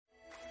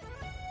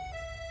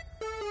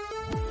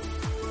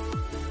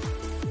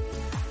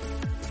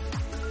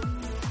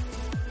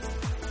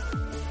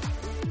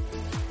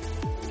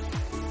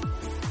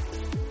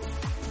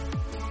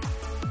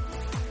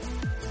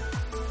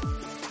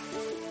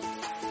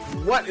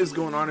What is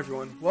going on,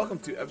 everyone? Welcome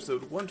to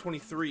episode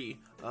 123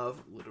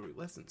 of Literary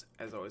Lessons.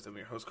 As always, I'm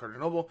your host, Carter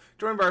Noble,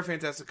 joined by our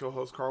fantastic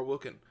co-host, Carl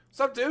Wilkin. What's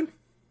up, dude?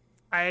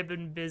 I have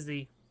been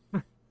busy.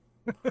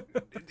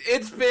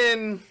 It's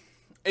been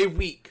a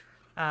week.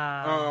 It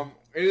Um,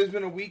 has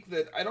been a week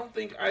that I don't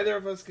think either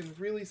of us can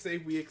really say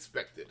we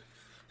expected.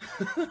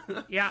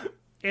 yeah,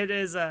 it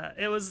is.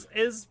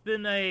 It's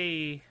been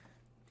a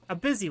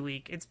busy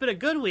week. It's been a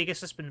good week.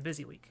 It's just been a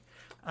busy week.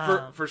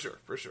 For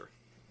sure.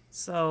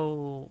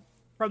 So,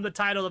 from the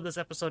title of this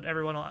episode,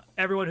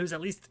 everyone who's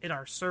at least in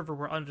our server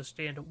will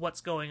understand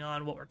what's going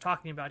on, what we're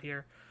talking about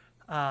here.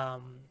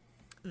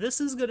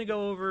 This is going to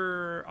go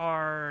over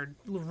our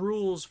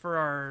rules for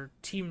our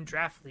team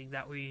draft league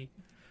that we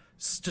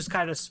just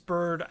kind of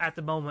spurred at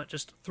the moment,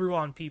 just threw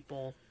on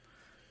people.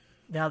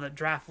 Now that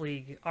draft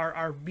league,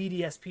 our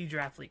BDSP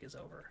draft league is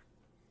over.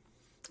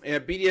 Yeah,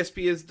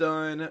 BDSP is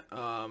done.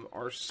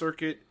 Our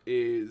circuit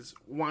is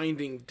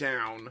winding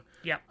down.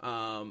 Yep.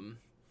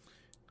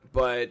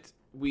 But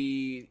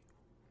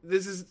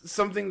this is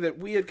something that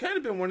we had kind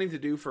of been wanting to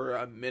do for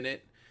a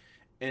minute,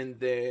 and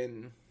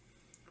then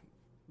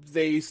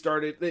they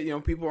started,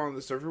 people on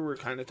the server were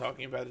kind of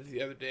talking about it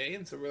the other day,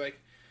 and so we're like,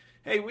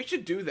 hey, we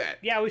should do that.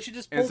 Yeah, we should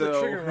just pull the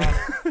trigger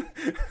on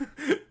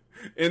it.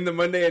 In the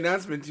Monday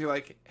announcement, you're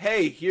like,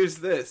 hey, here's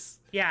this.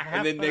 Yeah,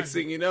 and then fun. next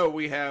thing you know,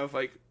 we have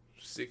like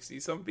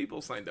 60-some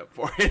people signed up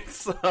for it,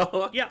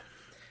 so... Yeah.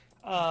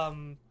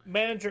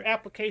 Manager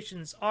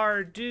applications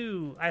are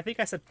due, I think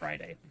I said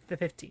Friday, the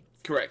 15th.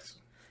 Correct.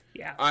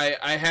 Yeah.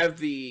 I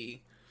have I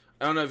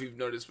don't know if you've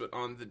noticed, but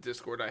on the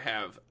Discord I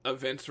have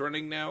events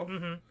running now.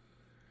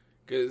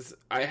 Because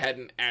I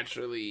hadn't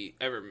actually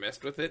ever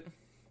messed with it.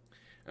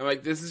 I'm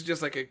like, this is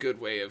just like a good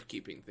way of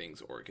keeping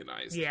things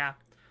organized. Yeah.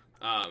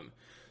 So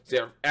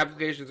yeah,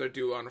 applications are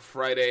due on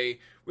Friday.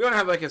 We don't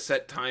have like a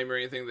set time or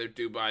anything. They're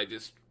due by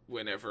just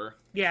whenever.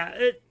 Yeah,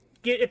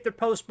 if they're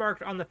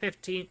postmarked on the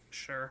 15th,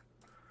 sure.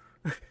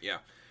 Yeah.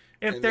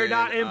 If they're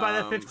not in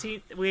by the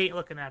 15th, we ain't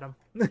looking at them.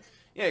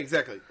 Yeah,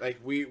 exactly. Like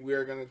we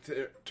are going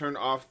to turn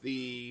off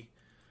the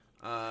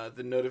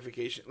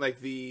notification,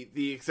 like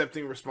the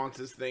accepting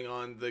responses thing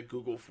on the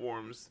Google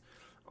Forms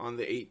on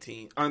the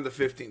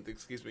 15th,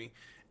 excuse me.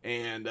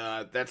 And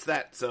that's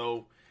that.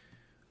 So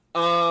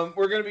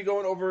we're going to be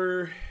going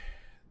over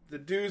the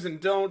do's and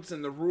don'ts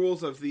and the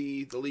rules of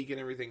the league and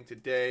everything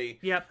today.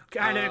 Yep,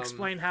 kind of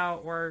explain how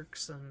it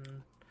works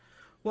and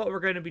what we're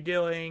going to be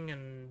doing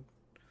and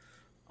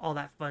all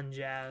that fun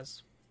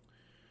jazz.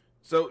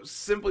 So,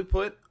 simply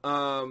put,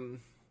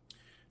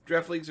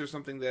 draft leagues are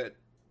something that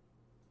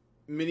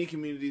many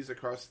communities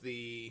across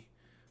the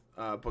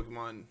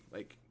Pokemon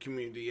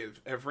community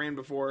have ran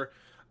before.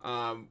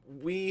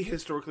 We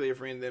historically have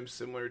ran them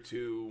similar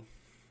to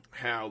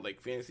how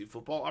fantasy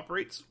football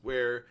operates,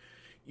 where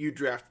you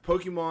draft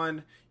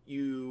Pokemon,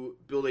 you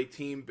build a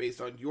team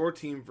based on your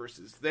team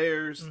versus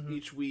theirs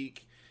each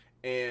week,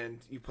 and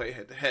you play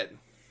head to head.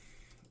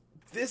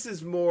 This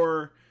is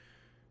more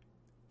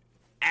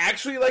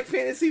actually like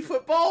fantasy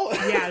football.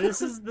 Yeah,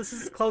 this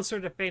is closer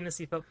to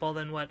fantasy football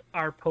than what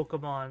our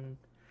Pokemon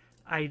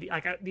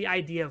the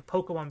idea of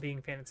Pokemon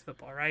being fantasy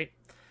football, right?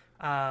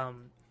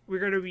 We're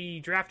going to be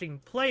drafting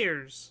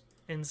players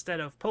instead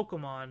of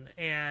Pokemon,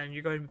 and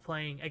you're going to be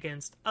playing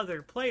against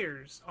other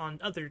players on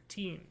other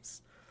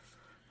teams.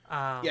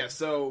 Yeah,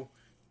 so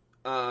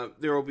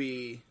there will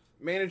be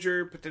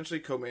manager, potentially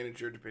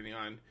co-manager, depending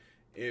on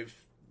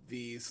if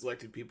the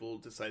selected people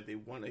decide they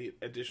want an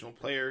additional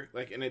player,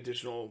 like an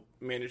additional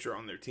manager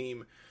on their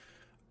team.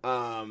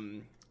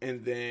 And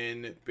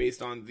then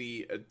based on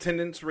the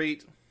attendance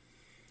rate,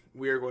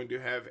 we are going to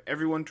have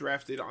everyone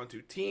drafted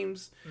onto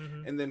teams.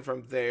 And then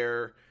from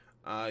there,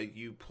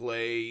 you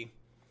play,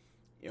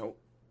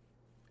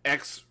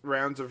 X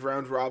rounds of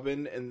round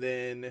robin, and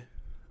then,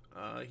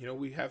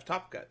 we have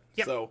Top Cut.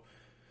 Yep. So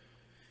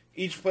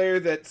each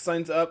player that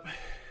signs up,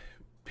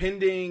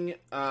 pending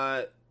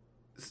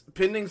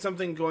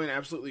something going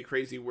absolutely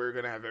crazy, we're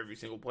going to have every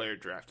single player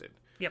drafted.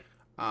 Yep.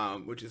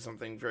 Which is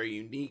something very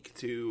unique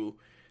to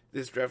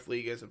this draft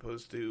league as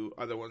opposed to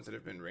other ones that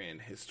have been ran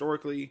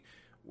historically,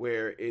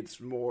 where it's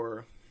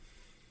more...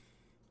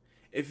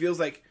 It feels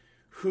like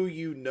who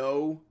you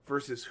know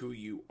versus who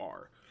you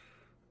are.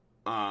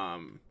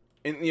 And,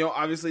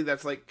 obviously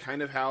that's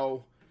kind of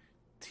how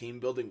team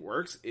building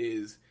works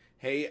is,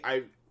 hey,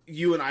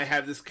 you and I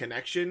have this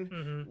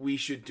connection. We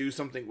should do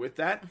something with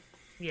that.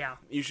 Yeah.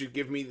 You should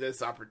give me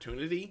this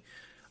opportunity.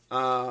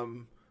 But,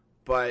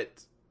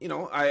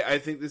 I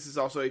think this is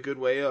also a good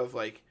way of,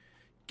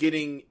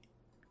 getting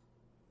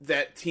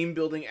that team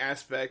building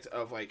aspect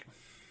of,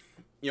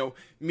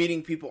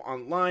 meeting people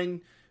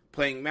online,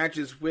 playing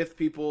matches with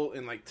people,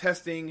 and,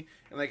 testing,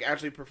 and,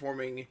 actually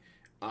performing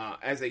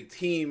as a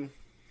team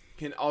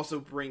can also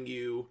bring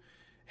you,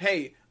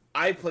 hey,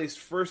 I placed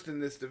first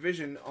in this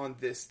division on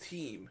this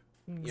team.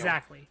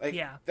 Exactly.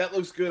 Yeah. That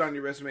looks good on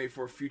your resume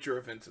for future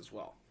events as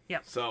well. Yeah.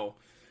 So,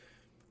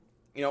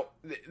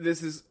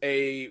 this is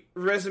a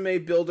resume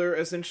builder,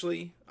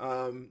 essentially.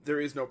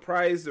 There is no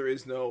prize. There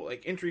is no,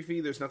 entry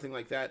fee. There's nothing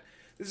like that.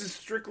 This is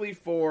strictly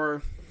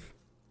for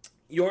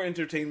your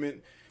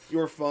entertainment,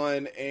 your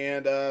fun,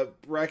 and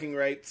bragging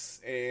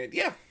rights. And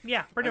yeah,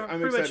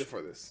 I'm excited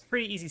for this.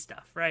 Pretty easy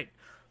stuff, right?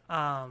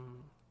 I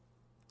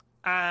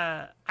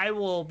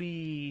will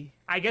be.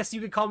 I guess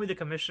you could call me the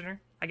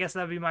commissioner. I guess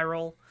that'd be my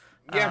role.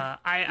 Yeah,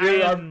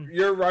 I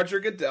you're Roger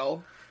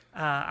Goodell.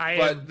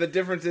 But the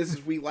difference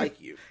is we like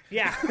you.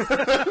 Yeah.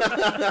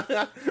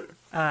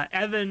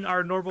 Evan,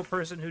 our normal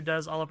person who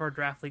does all of our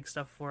draft league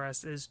stuff for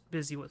us, is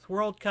busy with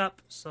World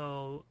Cup,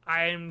 so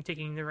I'm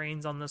taking the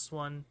reins on this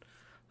one.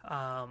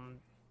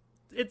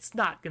 It's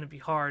not going to be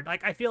hard.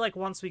 Like, I feel like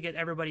once we get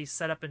everybody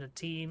set up into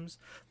teams,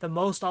 the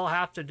most I'll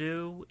have to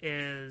do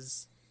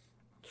is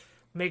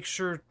make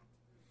sure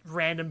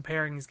random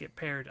pairings get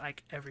paired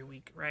like every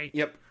week, right?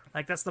 Yep.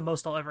 Like, that's the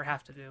most I'll ever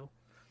have to do.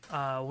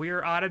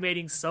 We're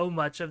automating so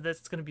much of this;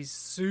 it's going to be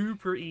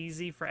super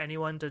easy for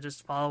anyone to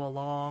just follow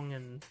along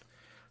and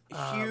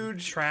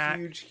huge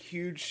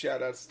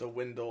shout outs to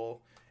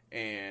Wendell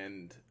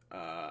and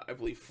I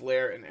believe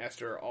Flair and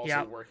Esther are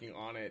also working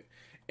on it,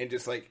 and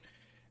just like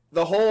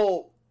the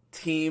whole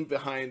team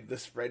behind the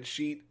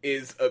spreadsheet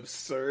is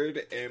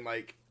absurd, and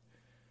like,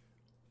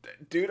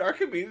 dude, our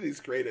community's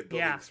great at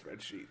building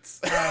spreadsheets.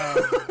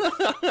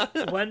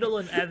 Wendell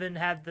and Evan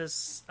had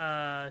this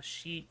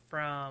sheet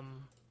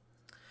from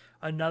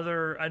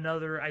another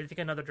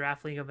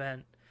draft league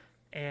event,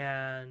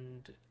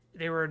 and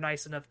they were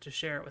nice enough to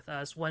share it with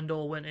us.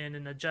 Wendell went in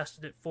and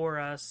adjusted it for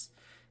us.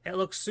 It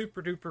looks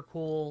super duper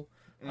cool.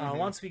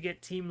 Once we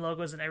get team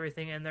logos and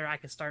everything in there, I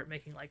can start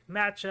making like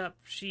matchup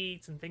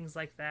sheets and things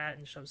like that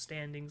and show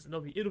standings.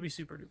 It'll be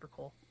super duper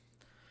cool.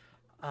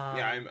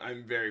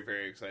 I'm very,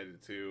 very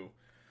excited to,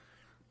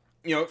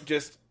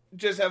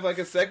 just have like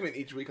a segment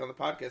each week on the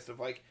podcast of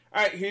like,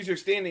 all right, here's your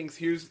standings,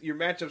 here's your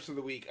matchups for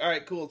the week. All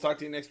right, cool. I'll talk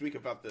to you next week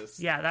about this.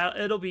 Yeah,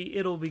 it'll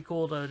be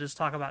cool to just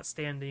talk about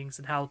standings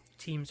and how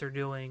teams are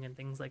doing and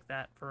things like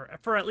that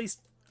for at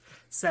least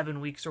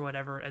 7 weeks or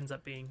whatever it ends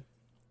up being.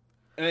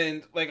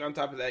 And like on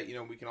top of that,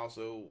 we can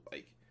also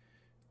like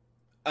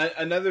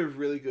another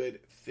really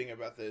good thing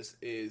about this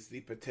is the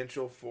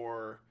potential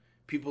for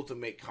people to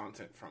make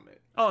content from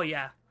it. Oh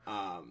yeah.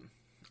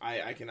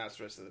 I cannot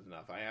stress that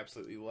enough. I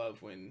absolutely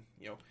love when,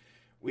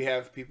 we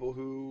have people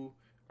who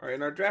are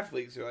in our draft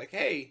leagues who are like,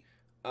 hey,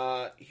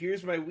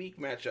 here's my week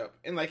matchup.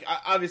 And like,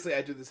 obviously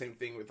I do the same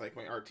thing with like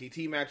my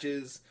RTT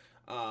matches.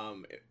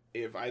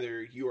 If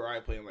either you or I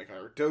play in like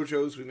our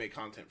dojos, we make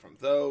content from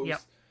those.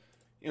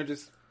 Yep.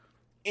 Just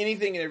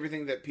anything and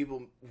everything that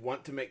people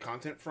want to make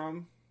content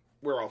from,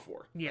 we're all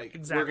for. Yeah, like,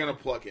 exactly. We're going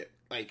to plug it.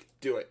 Like,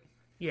 do it.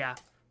 Yeah.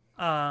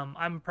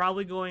 I'm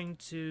probably going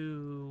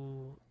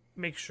to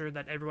make sure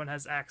that everyone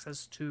has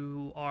access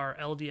to our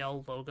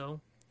LDL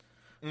logo.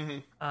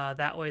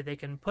 That way they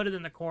can put it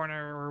in the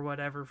corner or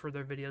whatever for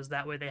their videos.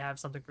 That way they have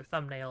something for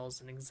thumbnails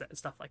and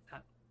stuff like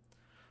that.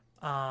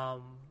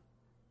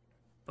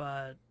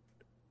 But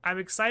I'm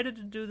excited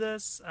to do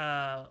this.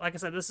 Like I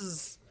said,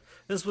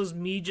 this was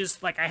me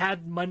just like I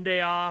had Monday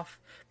off.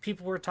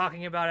 People were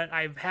talking about it.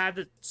 I've had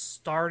it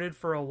started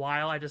for a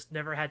while. I just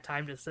never had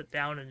time to sit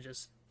down and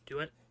just do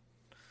it.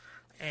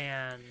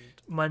 And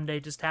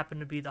Monday just happened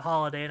to be the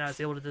holiday, and I was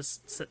able to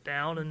just sit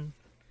down and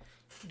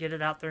get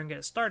it out there and get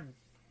it started.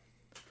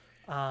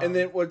 And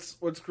then what's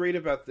great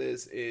about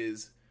this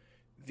is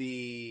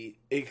the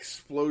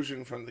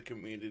explosion from the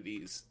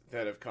communities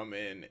that have come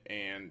in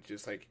and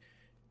just like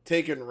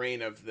taken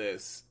reign of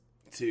this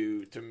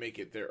to make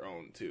it their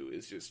own too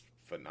is just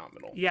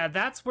phenomenal. Yeah,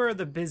 that's where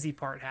the busy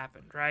part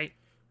happened, right?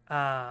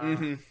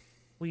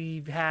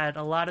 We've had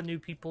a lot of new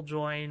people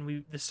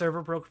join. The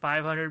server broke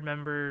 500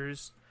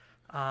 members.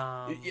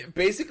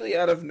 Basically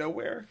out of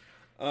nowhere.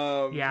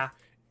 Yeah.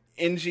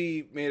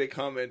 NG made a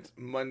comment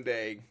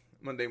Monday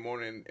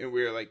morning, and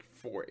we were like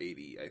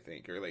 480, I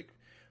think, or like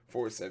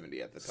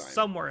 470 at the time.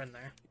 Somewhere in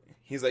there.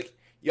 He's like,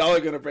 y'all are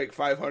going to break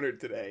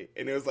 500 today.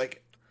 And it was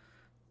like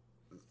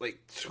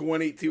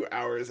 22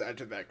 hours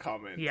after that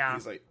comment. Yeah.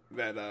 He's like,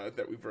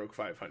 that we broke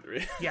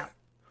 500. Yeah.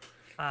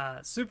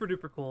 Super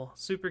duper cool.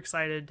 Super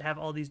excited to have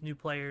all these new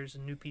players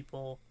and new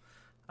people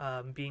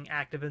being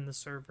active in the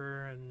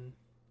server, and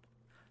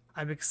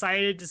I'm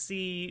excited to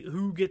see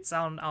who gets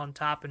on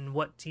top and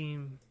what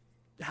team,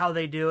 how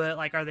they do it.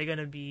 Like, are they going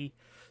to be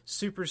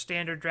super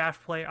standard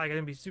draft player? Are they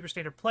going to be super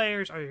standard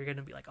players? Are they going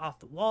to be like off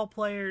the wall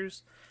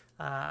players?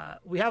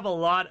 We have a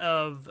lot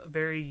of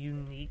very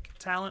unique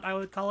talent, I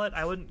would call it.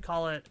 I wouldn't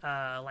call it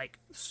like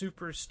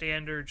super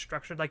standard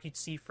structured like you'd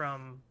see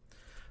from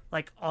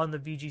like on the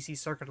VGC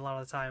circuit a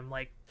lot of the time.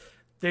 Like,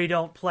 they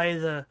don't play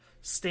the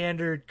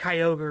standard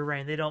Kyogre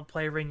Rain. They don't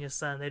play Rinya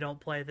Sun. They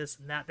don't play this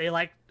and that.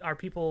 Our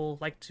people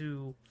like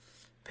to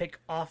pick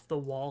off the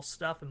wall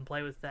stuff and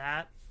play with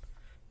that.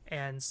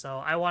 And so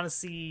I want to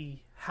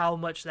see how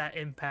much that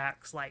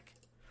impacts like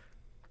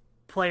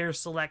player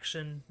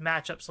selection,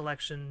 matchup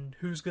selection,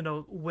 who's going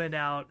to win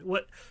out,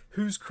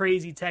 whose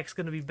crazy tech's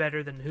going to be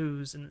better than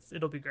whose, and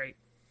it'll be great.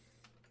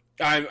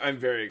 I'm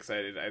very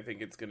excited. I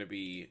think it's going to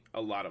be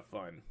a lot of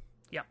fun.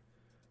 Yeah.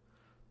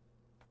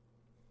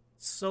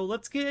 So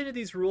let's get into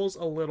these rules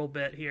a little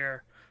bit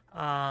here.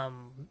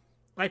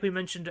 Like like we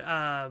mentioned,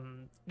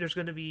 there's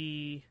going to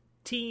be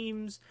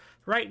teams.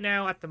 Right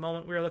now, at the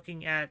moment, we're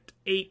looking at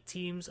 8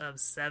 teams of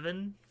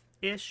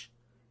 7-ish,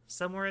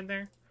 somewhere in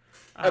there.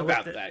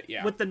 About that,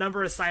 yeah. With the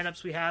number of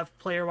signups we have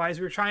player-wise,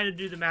 we were trying to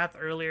do the math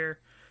earlier.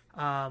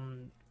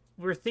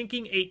 We're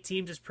thinking 8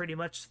 teams is pretty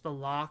much the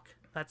lock.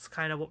 That's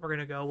kind of what we're going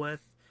to go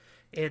with.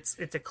 It's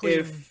a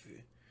clean...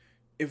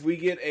 If we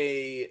get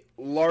a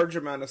large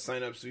amount of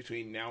signups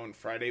between now and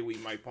Friday, we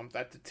might bump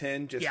that to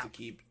 10 just to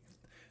keep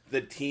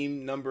the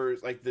team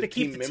numbers, like the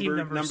team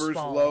numbers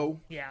low.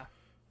 Yeah.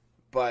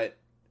 But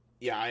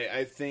yeah,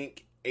 I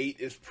think 8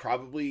 is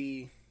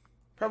probably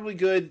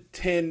good.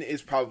 10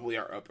 is probably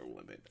our upper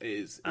limit.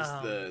 Is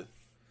the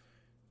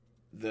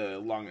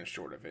long and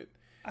short of it.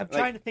 I'm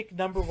trying to think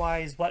number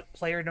wise what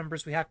player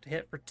numbers we have to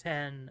hit for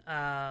 10.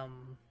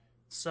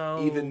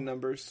 So even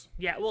numbers.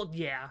 Yeah. Well,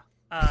 yeah.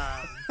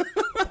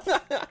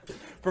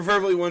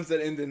 Preferably ones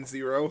that end in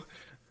 0.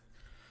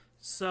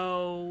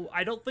 So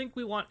I don't think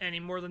we want any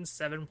more than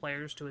 7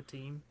 players to a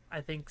team.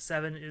 I think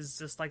 7 is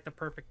just like the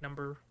perfect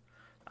number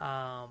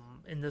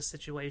in this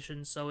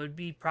situation. So it'd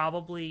be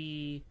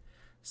probably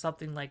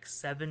something like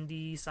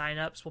 70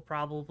 signups will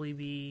probably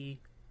be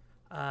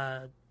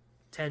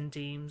 10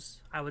 teams,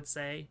 I would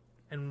say.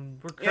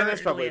 And we're currently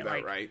that's probably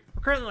about right.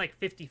 We're currently like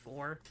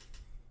 54.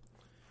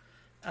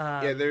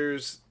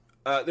 There's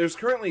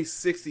currently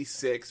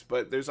 66,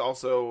 but there's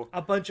also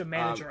a bunch of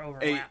manager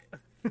overlap.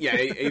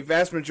 A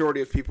vast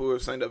majority of people who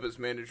have signed up as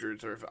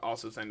managers or have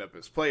also signed up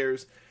as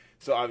players.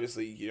 So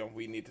obviously,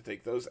 we need to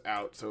take those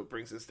out. So it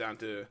brings us down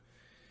to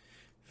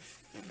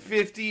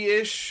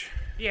 50-ish.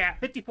 Yeah,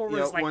 54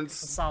 was a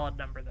solid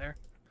number there.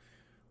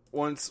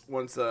 Once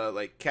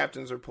like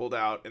captains are pulled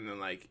out, and then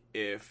like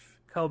if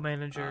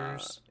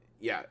co-managers.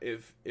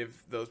 If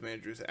those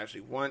managers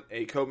actually want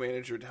a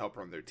co-manager to help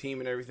run their team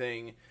and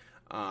everything,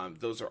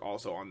 those are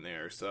also on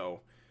there.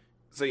 So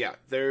yeah,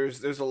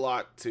 there's a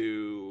lot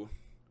to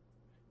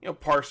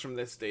parse from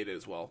this data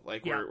as well.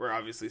 Like we're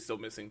obviously still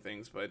missing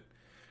things, but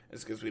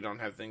it's because we don't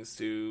have things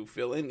to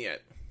fill in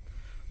yet.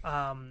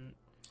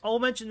 I'll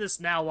mention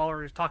this now while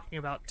we're talking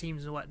about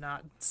teams and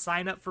whatnot.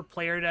 Sign up for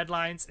player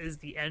deadlines is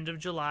the end of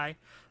July.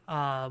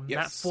 Yes.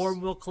 That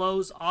form will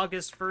close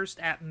August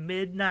 1st at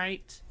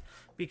midnight,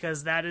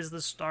 because that is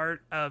the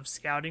start of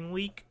scouting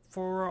week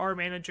for our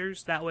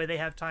managers. That way they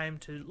have time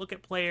to look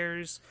at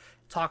players,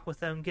 talk with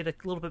them, get a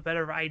little bit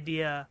better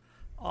idea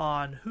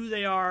on who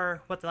they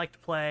are, what they like to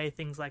play,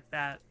 things like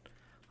that.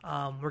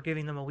 We're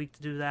giving them a week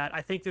to do that.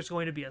 I think there's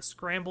going to be a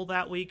scramble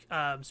that week.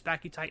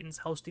 Spacky Titans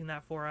hosting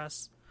that for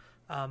us.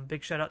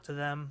 Big shout out to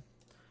them.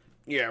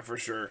 Yeah, for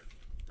sure.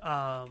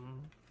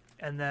 And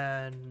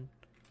then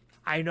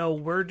I know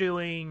we're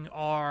doing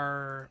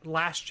our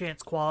last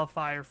chance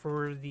qualifier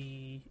for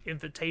the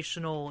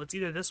Invitational. It's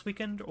either this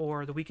weekend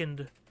or the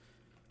weekend.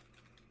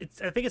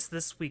 I think it's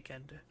this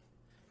weekend.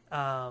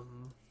 I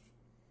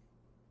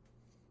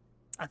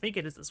think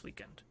it is this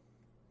weekend.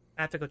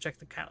 I have to go check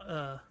the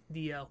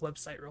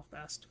website real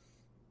fast.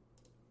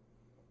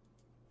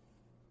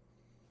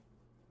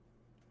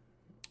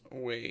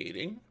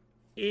 Waiting.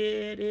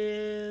 It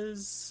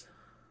is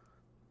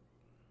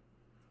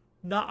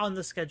not on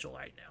the schedule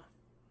right now.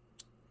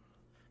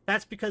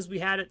 That's because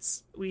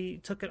we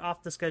took it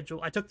off the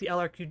schedule. I took the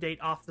LRQ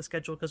date off the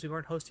schedule because we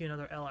weren't hosting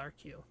another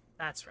LRQ.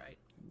 That's right.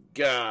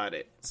 Got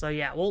it. So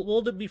yeah,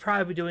 we'll be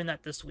probably doing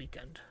that this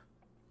weekend.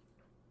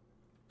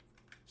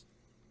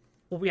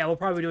 Well, yeah, we'll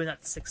probably be doing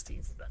that the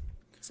 16th then.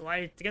 So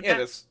I have to get that.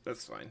 Yeah,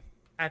 that's fine.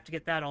 I have to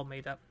get that all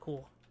made up.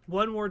 Cool.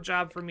 One more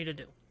job for me to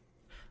do.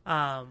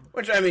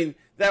 Which, I mean,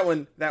 that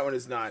one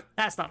is not.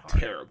 That's not hard.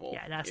 Terrible.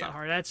 Yeah, that's not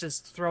hard. That's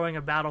just throwing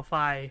a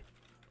Battlefy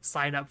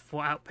sign up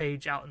for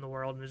page out in the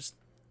world and just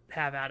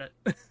have at it.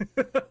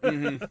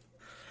 Mm-hmm.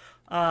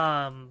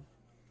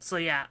 So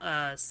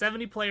yeah,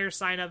 70 player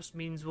signups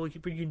means we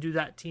can do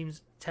that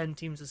 10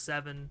 teams of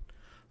 7.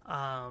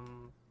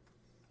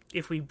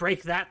 If we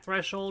break that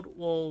threshold,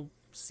 we'll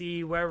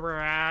see where we're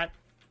at.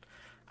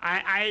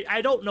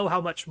 I don't know how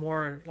much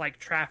more like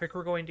traffic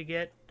we're going to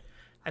get.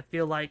 I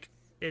feel like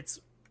it's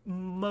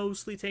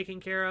mostly taken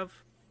care of.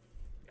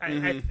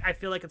 I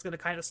feel like it's going to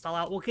kind of stall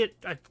out. We'll get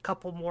a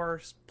couple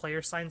more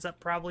player signs up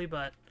probably,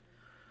 but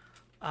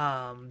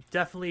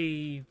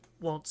definitely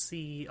won't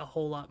see a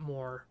whole lot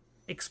more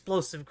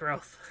explosive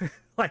growth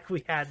like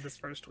we had this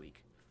first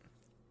week.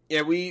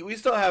 Yeah, we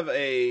still have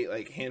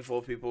a handful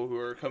of people who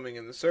are coming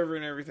in the server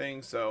and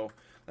everything, so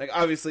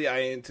obviously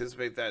I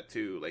anticipate that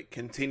to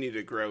continue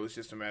to grow. It's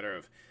just a matter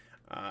of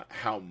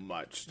how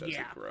much does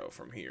it grow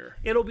from here.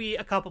 It'll be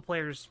a couple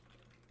players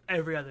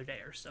every other day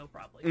or so,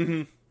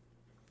 probably.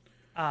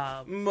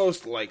 Mm-hmm.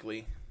 Most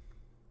likely.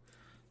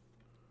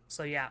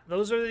 So yeah,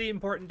 those are the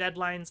important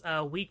deadlines.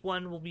 Week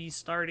 1 will be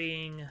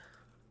starting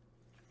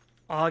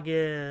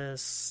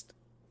August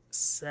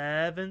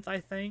 7th, I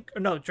think.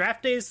 Or no,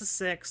 draft day is the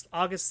 6th.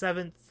 August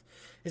 7th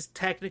is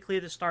technically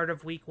the start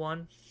of week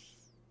 1.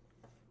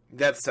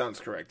 That sounds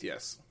correct,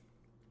 yes.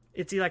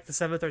 It's either the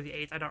 7th or the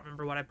 8th. I don't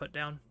remember what I put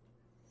down.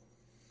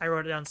 I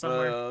wrote it down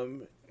somewhere.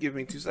 Give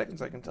me 2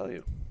 seconds, I can tell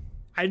you.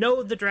 I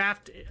know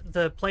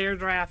the player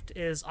draft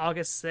is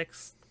August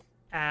 6th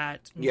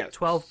at Yes.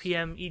 12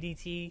 p.m.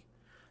 EDT.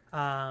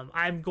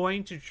 I'm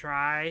going to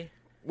try.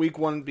 Week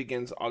 1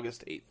 begins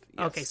August 8th.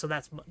 Yes. Okay, so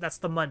that's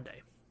the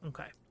Monday.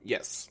 Okay.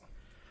 Yes.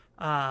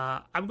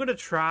 I'm gonna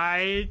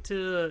try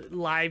to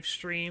live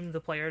stream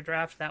the player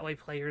draft. That way,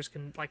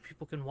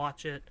 people can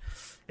watch it.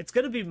 It's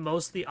gonna be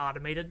mostly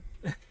automated,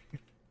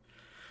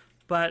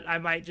 but I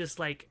might just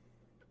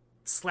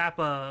slap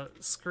a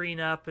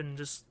screen up and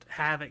just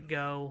have it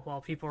go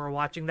while people are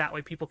watching. That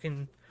way, people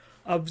can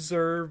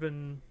observe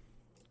and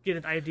get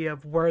an idea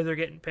of where they're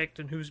getting picked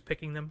and who's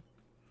picking them.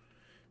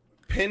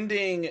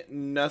 Pending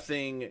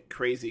nothing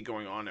crazy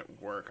going on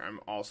at work, I'm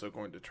also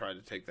going to try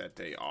to take that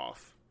day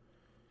off.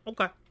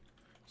 Okay.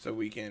 So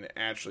we can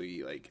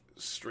actually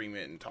stream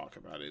it and talk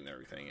about it and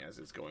everything as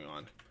it's going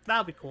on.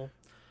 That'll be cool.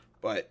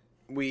 But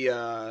we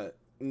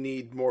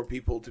need more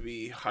people to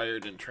be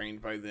hired and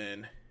trained by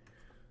then.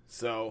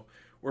 So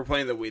we're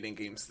playing the waiting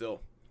game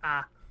still.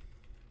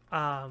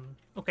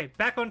 Okay,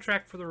 back on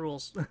track for the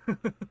rules.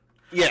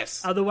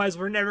 Yes. Otherwise,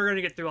 we're never going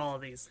to get through all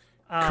of these.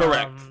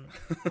 Correct.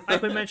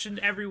 Like we mentioned,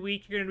 every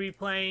week you're going to be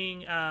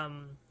playing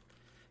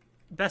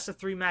best of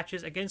 3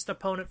 matches against an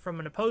opponent from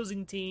an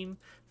opposing team.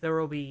 There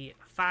will be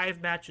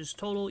 5 matches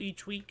total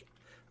each week,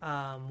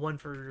 1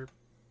 for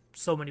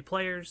so many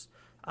players.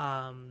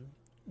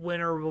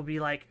 Winner will be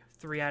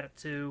 3 out of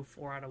 2,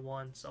 4 out of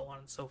 1, so on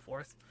and so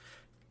forth.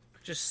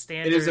 Just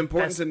standard. It is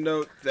important to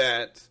note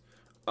that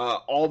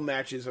all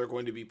matches are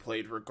going to be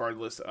played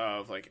regardless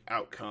of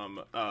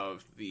outcome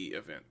of the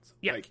event.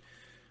 Yeah.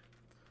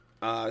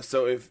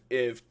 So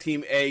if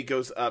Team A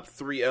goes up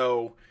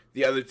 3-0,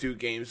 the other 2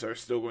 games are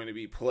still going to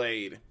be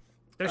played.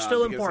 They're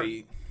still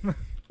important.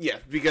 Yeah,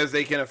 because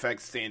they can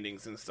affect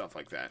standings and stuff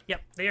like that.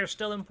 Yep, they are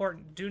still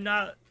important. Do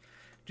not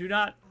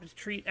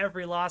treat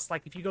every loss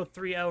if you go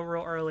 3-0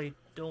 real early.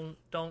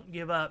 Don't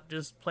give up.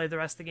 Just play the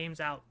rest of the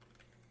games out.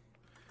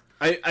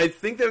 I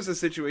think there's a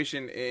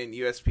situation in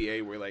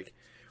USPA where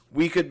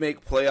we could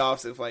make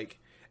playoffs if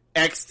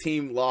X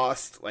team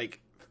lost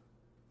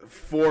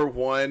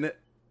 4-1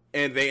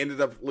 and they ended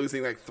up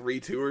losing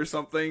 3-2 or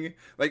something.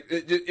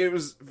 It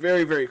was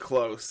very, very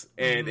close,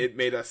 and it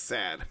made us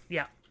sad.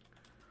 Yeah.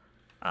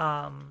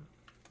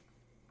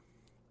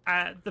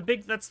 That's the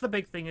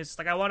big thing is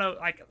I want to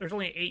there's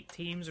only 8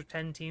 teams or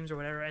 10 teams or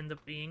whatever end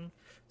up being,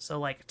 so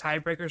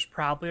tiebreakers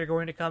probably are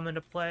going to come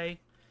into play.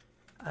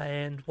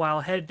 And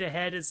while head to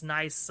head is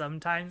nice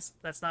sometimes,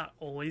 that's not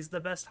always the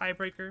best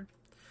tiebreaker.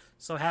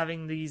 So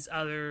having these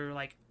other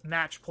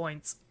match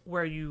points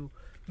where you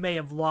may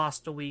have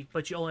lost a week,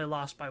 but you only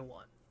lost by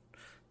 1.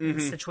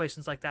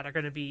 Situations like that they're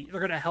going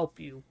to help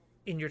you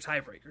in your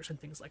tiebreakers and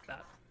things like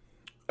that.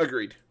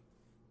 Agreed.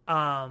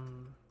 How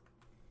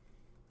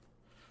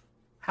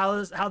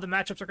the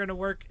matchups are going to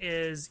work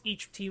is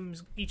each team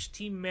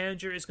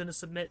manager is going to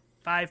submit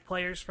 5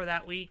 players for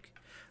that week,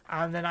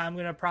 and then I'm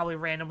going to probably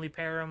randomly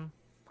pair them.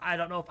 I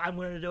don't know if I'm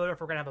going to do it or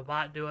if we're going to have a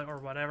bot do it or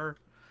whatever.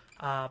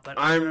 But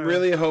I'm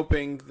really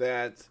hoping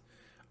that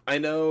I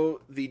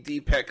know the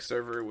DPEC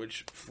server,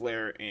 which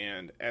Flair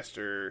and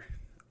Esther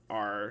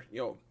are,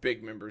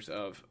 big members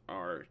of,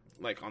 are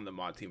on the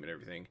mod team and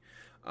everything.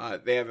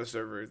 They have a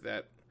server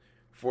that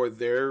for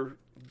their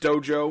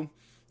dojo,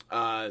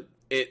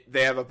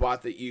 they have a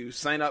bot that you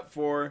sign up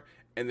for,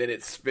 and then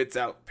it spits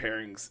out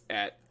pairings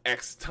at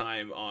X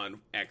time on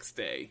X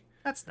day.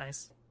 That's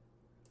nice.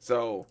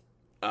 So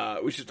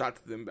we should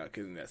talk to them about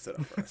getting that set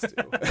up for us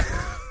too.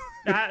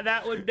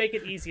 That would make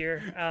it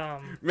easier.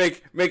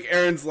 Make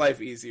Aaron's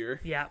life easier.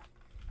 Yeah.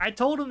 I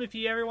told him if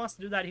he ever wants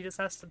to do that, he just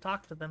has to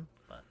talk to them.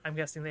 But I'm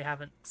guessing they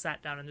haven't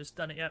sat down and just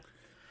done it yet.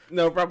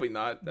 No, probably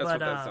not. That's what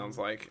that sounds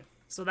like.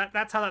 So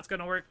that's how that's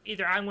going to work.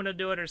 Either I'm going to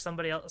do it or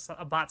somebody else,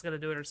 a bot's going to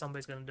do it or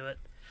somebody's going to do it.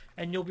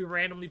 And you'll be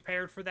randomly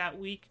paired for that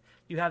week.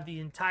 You have the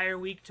entire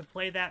week to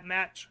play that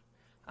match.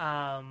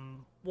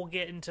 We'll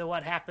get into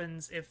what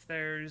happens if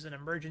there's an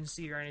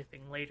emergency or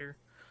anything later.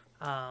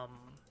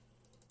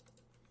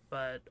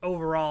 But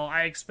overall,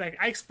 I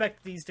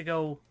expect these to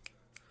go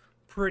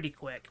pretty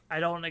quick. I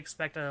don't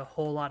expect a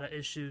whole lot of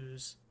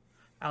issues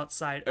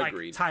outside,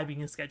 Agreed.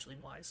 Timing and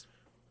scheduling wise.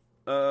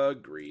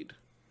 Agreed.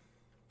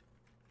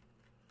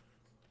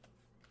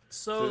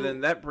 So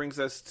then that brings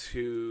us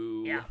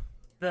to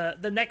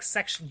the next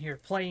section here,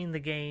 playing the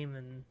game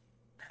and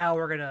how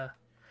we're gonna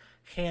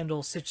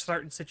handle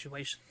certain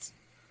situations.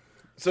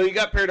 So you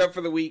got paired up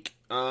for the week.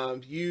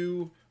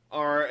 You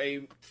are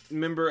a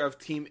member of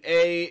Team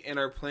A and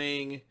are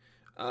playing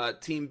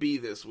Team B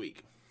this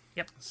week.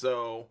 Yep.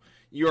 So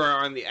you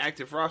are on the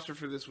active roster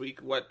for this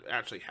week. What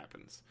actually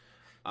happens?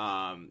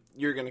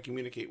 You're going to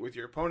communicate with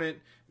your opponent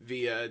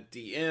via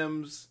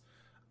DMs,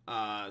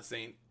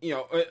 saying,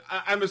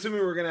 I'm assuming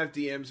we're going to have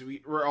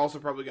DMs. We're also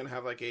probably going to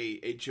have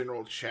a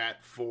general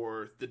chat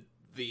for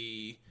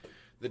the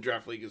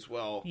draft league as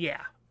well.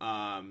 Yeah.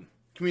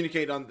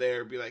 Communicate on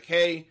there, be like,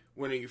 hey,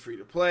 when are you free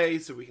to play,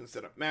 so we can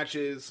set up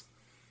matches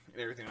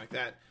and everything like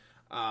that.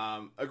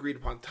 Agreed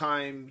upon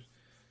time.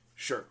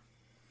 Sure.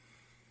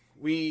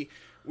 We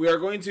are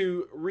going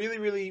to really,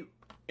 really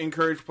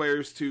encourage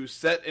players to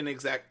set an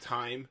exact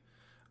time,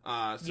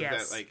 so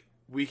Yes. that like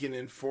we can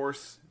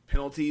enforce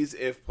penalties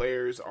if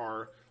players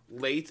are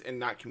late and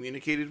not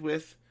communicated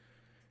with.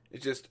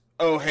 It's just,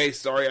 oh hey,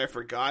 sorry, I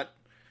forgot.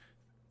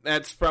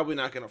 That's probably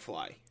not going to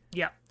fly.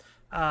 Yeah.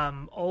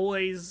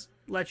 Always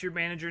let your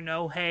manager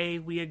know, hey,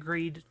 we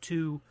agreed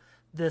to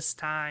this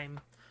time.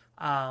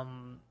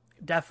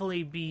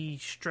 Definitely be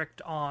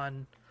strict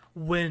on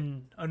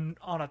when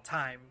on a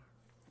time.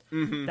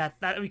 Mm-hmm.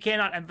 That we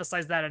cannot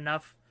emphasize that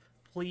enough.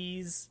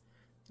 Please,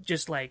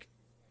 just like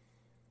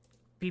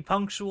be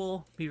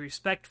punctual, be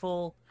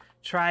respectful.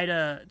 Try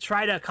to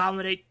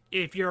accommodate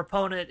if your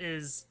opponent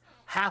is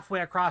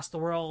halfway across the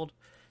world.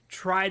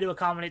 Try to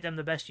accommodate them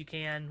the best you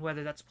can,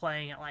 whether that's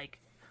playing at like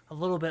a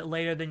little bit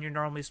later than you're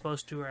normally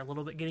supposed to, or a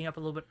little bit getting up a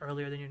little bit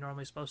earlier than you're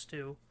normally supposed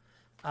to.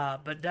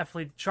 But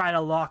definitely try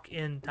to lock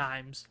in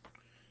times.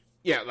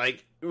 Yeah,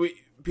 like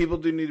people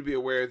do need to be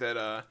aware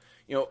that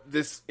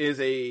this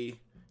is a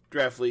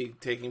draft league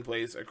taking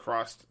place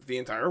across the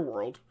entire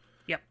world.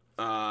 Yep.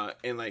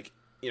 And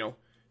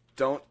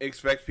don't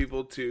expect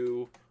people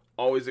to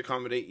always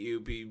accommodate you.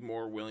 Be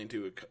more willing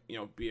to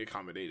be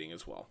accommodating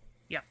as well.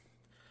 Yep.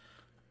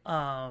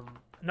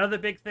 Another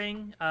big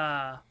thing,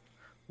 I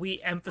want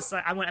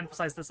to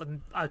emphasize this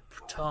a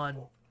ton.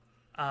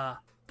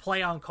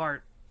 Play on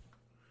cart.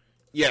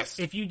 Yes.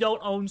 If you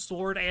don't own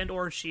Sword and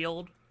or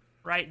Shield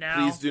right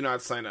now, please do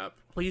not sign up.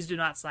 Please do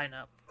not sign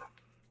up.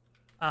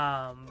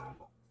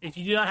 If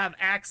you do not have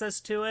access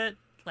to it,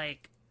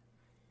 like,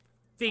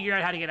 figure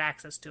out how to get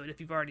access to it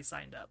if you've already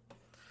signed up.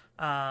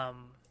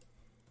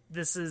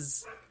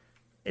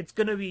 It's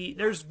going to be,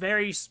 there's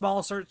very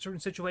small certain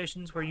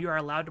situations where you are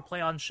allowed to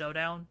play on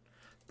Showdown,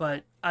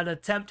 but an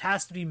attempt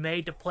has to be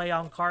made to play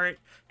on cart,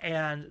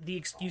 and the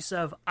excuse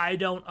of, I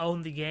don't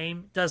own the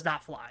game, does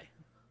not fly.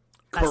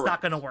 That's Correct.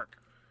 not going to work.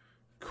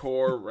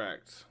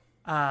 Correct.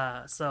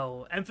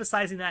 So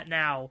emphasizing that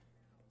now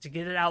to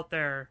get it out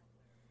there,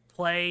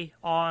 play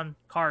on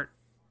cart.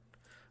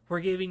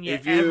 We're giving you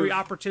every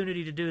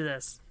opportunity to do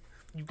this.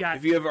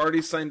 If you have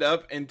already signed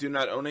up and do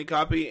not own a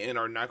copy and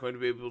are not going to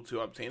be able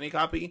to obtain a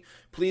copy,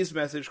 please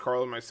message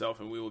Carl and myself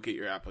and we will get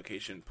your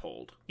application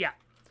pulled. Yeah.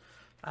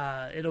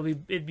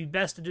 It'd be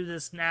best to do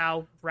this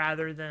now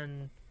rather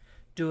than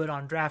do it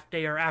on draft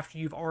day or after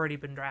you've already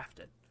been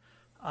drafted.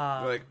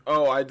 Like,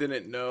 oh, I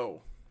didn't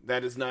know.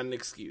 That is not an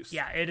excuse.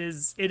 Yeah, it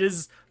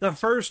is the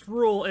first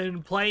rule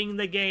in playing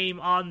the game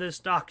on this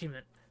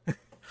document.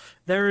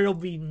 There will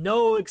be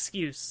no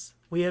excuse.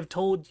 We have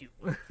told you.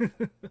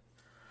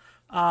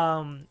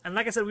 And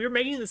like I said, we were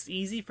making this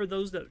easy for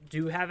those that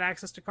do have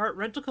access to cart.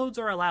 Rental codes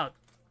are allowed.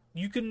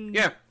 You can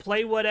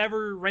play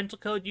whatever rental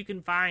code you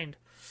can find.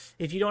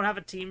 If you don't have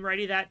a team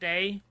ready that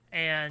day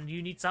and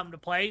you need something to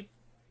play,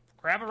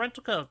 grab a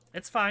rental code.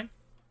 It's fine.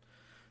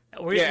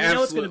 We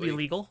know it's going to be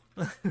legal.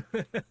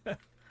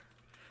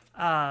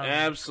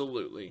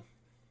 Absolutely.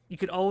 You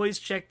can always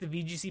check the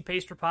VGC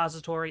Paste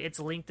repository. It's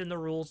linked in the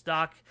rules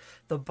doc.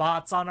 The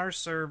bot's on our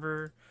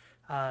server.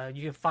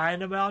 You can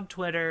find them on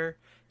Twitter.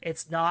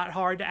 It's not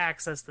hard to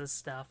access this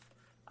stuff.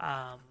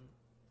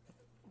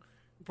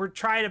 We're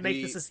trying to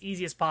make this as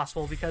easy as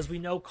possible because we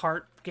know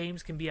cart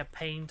games can be a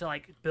pain to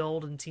like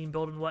build and team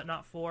build and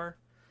whatnot for.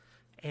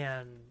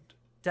 And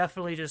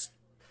definitely just,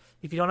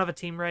 if you don't have a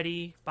team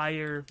ready by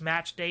your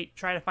match date,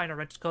 try to find a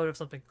rental code of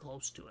something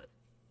close to it.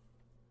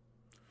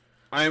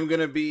 I am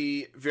going to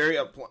be very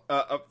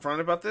upfront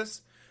about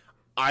this.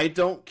 I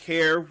don't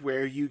care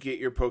where you get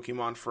your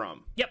Pokemon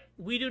from. Yep,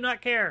 we do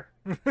not care.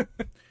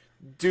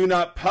 Do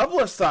not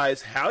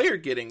publicize how you're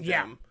getting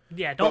them.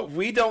 Yeah, but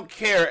we don't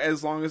care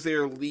as long as they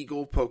are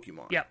legal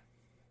Pokemon. Yep.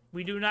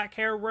 We do not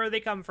care where they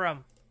come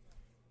from.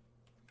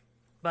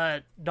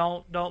 But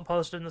don't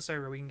post it in the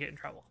server. We can get in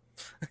trouble.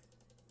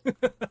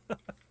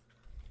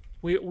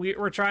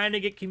 We're trying to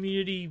get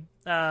community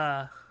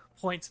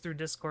points through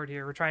Discord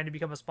here. We're trying to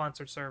become a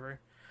sponsored server.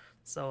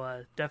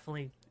 So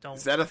definitely don't.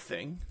 Is that a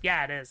thing?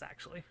 Yeah, it is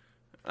actually.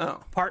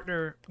 Oh.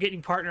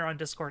 Getting partner on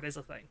Discord is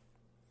a thing.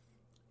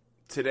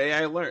 Today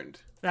I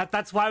learned.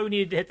 That's why we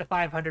needed to hit the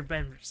 500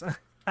 members.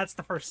 That's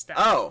the first step.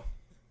 Oh.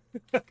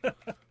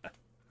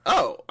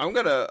 I'm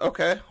gonna.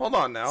 Okay, hold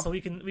on now. So we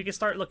can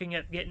start looking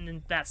at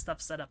getting that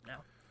stuff set up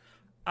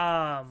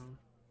now.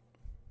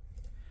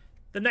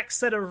 The next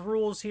set of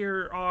rules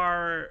here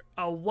are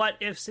a what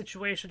if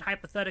situation,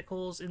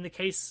 hypotheticals in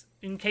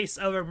case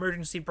of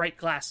emergency break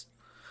glass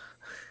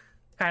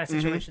kind of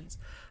situations.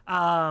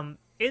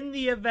 In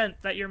the event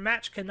that your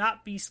match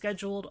cannot be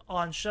scheduled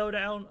on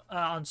Showdown,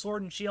 on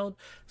Sword and Shield,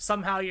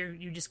 somehow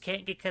you just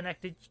can't get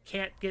connected, you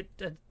can't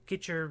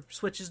get your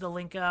switches to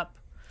link up.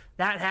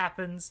 That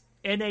happens.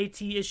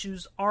 NAT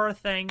issues are a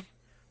thing.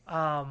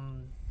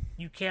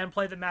 You can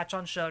play the match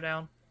on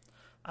Showdown.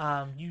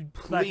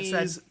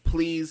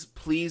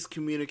 Please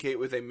communicate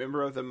with a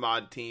member of the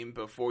mod team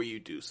before you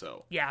do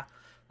so. Yeah.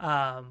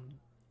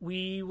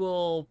 We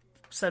will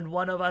send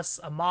one of us,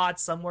 a mod,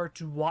 somewhere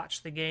to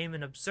watch the game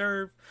and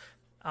observe.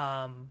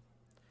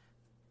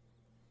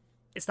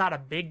 It's not a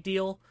big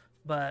deal,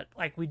 but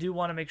like we do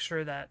want to make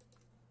sure that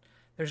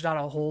there's not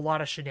a whole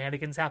lot of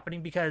shenanigans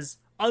happening because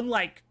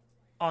unlike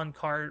on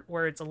card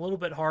where it's a little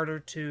bit harder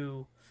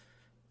to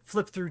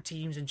flip through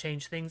teams and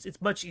change things,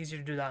 it's much easier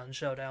to do that on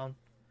Showdown.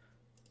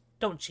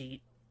 Don't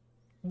cheat.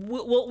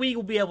 We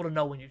will be able to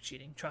know when you're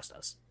cheating. Trust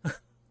us.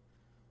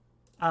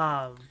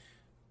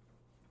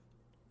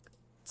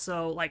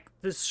 So like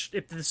this,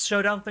 if this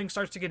Showdown thing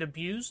starts to get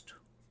abused,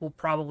 we'll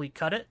probably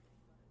cut it.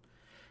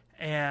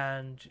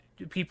 And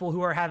people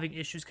who are having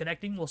issues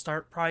connecting will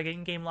start probably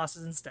getting game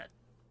losses instead.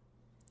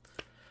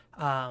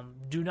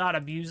 Do not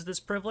abuse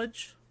this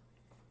privilege.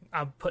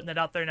 I'm putting it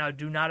out there now.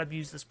 Do not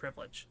abuse this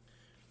privilege.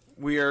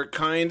 We are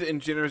kind and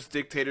generous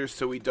dictators,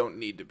 so we don't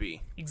need to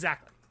be.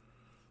 Exactly.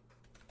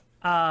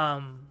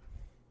 In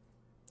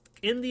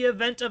the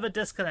event of a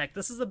disconnect,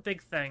 this is a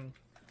big thing,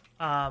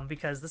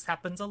 because this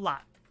happens a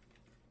lot.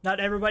 Not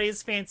everybody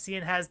is fancy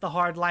and has the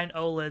hardline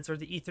OLEDs or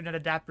the Ethernet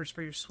adapters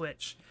for your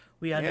Switch.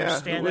 We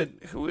understand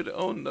who would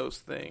own those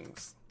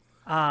things?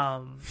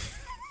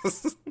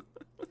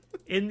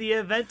 In the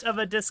event of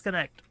a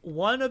disconnect,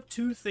 one of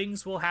two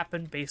things will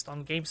happen based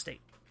on game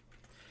state.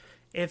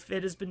 If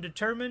it has been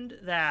determined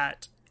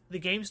that the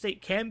game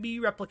state can be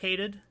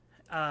replicated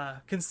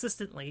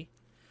consistently,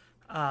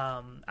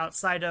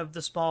 outside of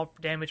the small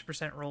damage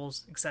percent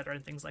rolls, etc.,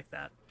 and things like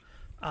that,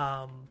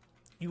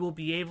 you will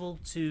be able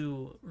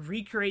to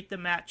recreate the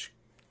match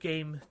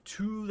game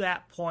to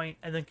that point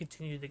and then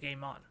continue the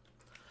game on.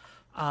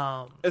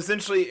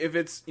 Essentially, if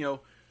it's,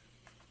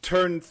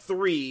 turn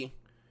 3,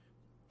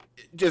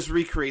 just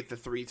recreate the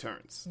 3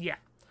 turns. Yeah.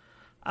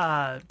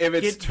 If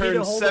it's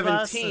turn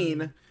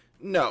 17,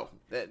 no.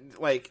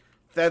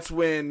 That's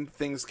when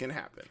things can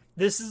happen.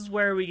 This is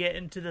where we get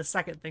into the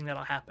second thing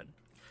that'll happen.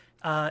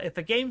 If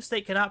a game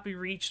state cannot be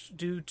reached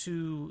due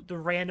to the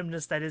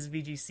randomness that is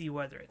VGC,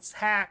 whether it's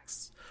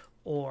hacks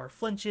or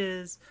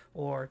flinches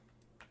or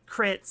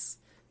crits,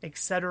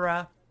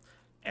 etc.,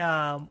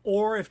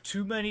 or if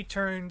too many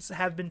turns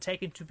have been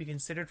taken to be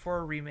considered for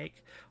a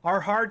remake,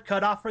 our hard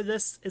cutoff for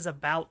this is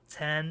about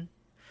 10.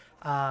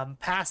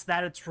 Past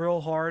that, it's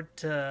real hard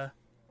to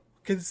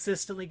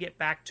consistently get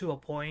back to a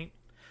point.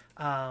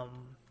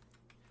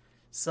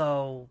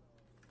 So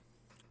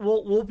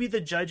we'll be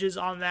the judges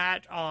on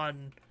that,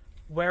 on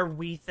where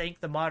we think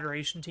the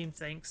moderation team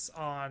thinks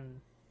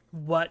on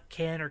what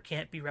can or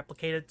can't be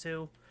replicated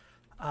to.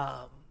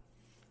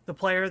 The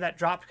player that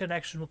dropped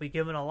connection will be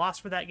given a loss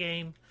for that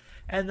game,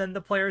 and then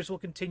the players will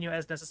continue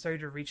as necessary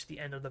to reach the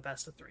end of the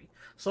best of 3.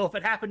 So if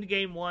it happened to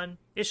game 1,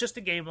 it's just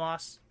a game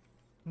loss.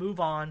 Move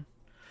on.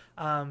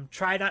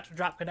 Try not to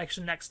drop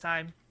connection next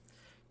time.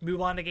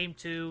 Move on to game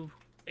 2.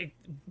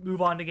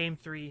 Move on to game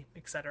 3,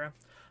 etc.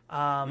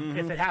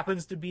 If it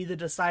happens to be the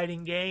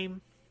deciding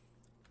game,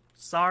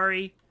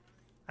 sorry.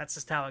 That's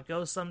just how it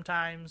goes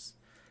sometimes.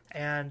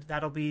 And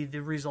that'll be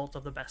the result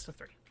of the best of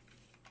 3.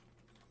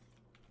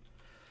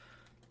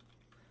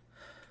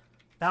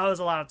 That was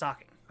a lot of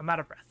talking. I'm out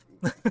of breath.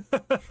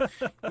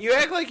 You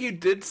act like you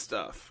did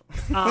stuff.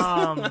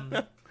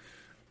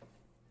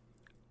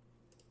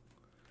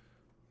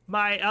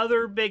 My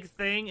other big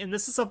thing, and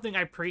this is something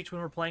I preach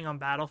when we're playing on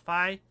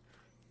Battlefy,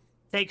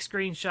 take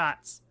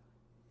screenshots.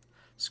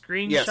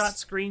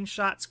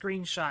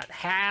 Screenshot.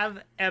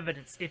 Have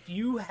evidence. If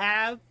you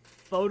have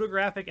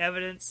photographic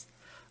evidence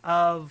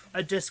of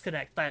a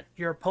disconnect, that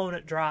your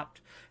opponent dropped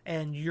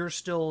and you're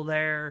still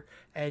there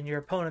and your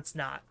opponent's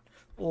not,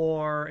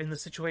 or in the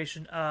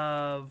situation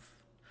of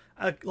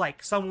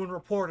like someone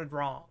reported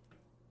wrong,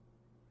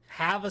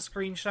 have a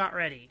screenshot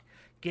ready.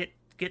 Get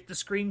the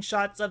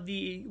screenshots of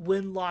the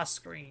win-loss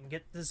screen.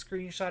 Get the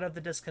screenshot of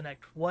the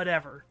disconnect.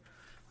 Whatever.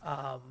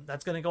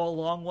 That's going to go a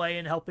long way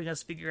in helping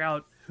us figure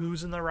out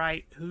who's in the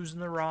right, who's in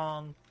the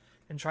wrong,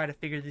 and try to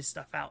figure this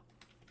stuff out.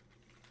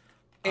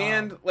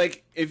 And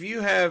if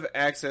you have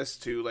access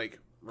to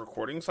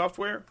recording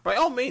software, by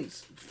all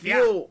means,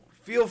 feel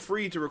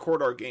free to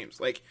record our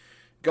games.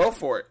 Go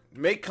for it.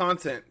 Make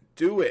content.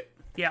 Do it.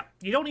 Yeah,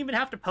 you don't even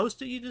have to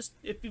post it. You just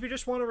if you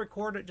just want to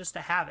record it just to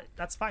have it,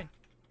 that's fine.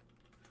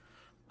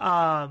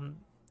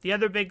 The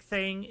other big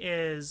thing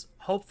is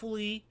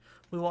hopefully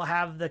we will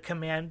have the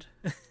command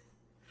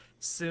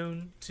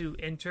soon to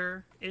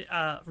enter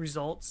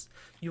results.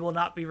 You will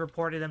not be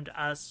reporting them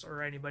to us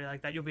or anybody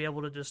like that. You'll be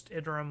able to just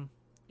enter them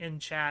in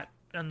chat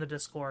on the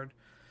Discord.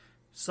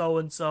 So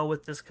and so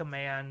with this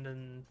command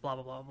and blah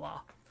blah blah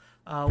blah.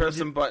 Press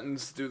some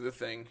buttons, do the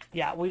thing.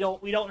 Yeah, we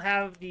don't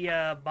have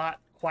the bot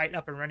quite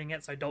up and running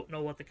yet, so I don't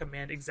know what the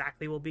command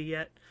exactly will be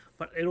yet,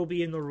 but it'll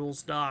be in the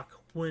rules doc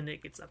when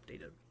it gets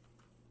updated.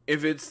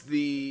 If it's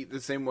the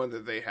same one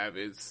that they have,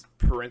 it's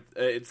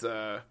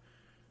a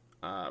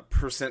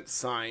percent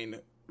sign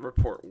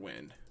report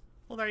win.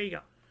 Well, there you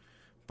go.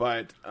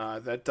 But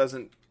that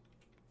doesn't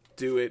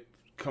do it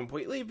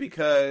completely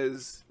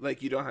because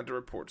you don't have to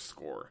report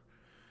score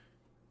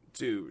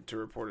to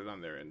report it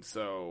on their end.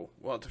 So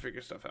we'll have to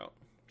figure stuff out.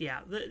 Yeah,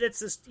 that's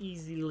just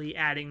easily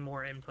adding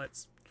more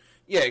inputs.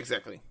 Yeah,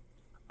 exactly.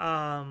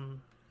 I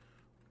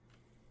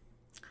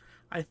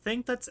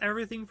think that's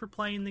everything for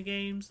playing the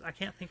games. I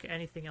can't think of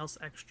anything else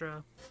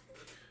extra.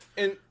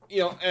 And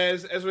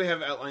as we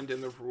have outlined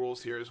in the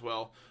rules here as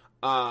well,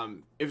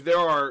 if there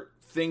are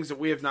things that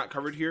we have not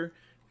covered here,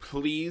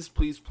 please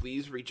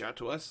reach out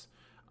to us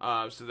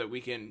so that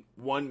we can,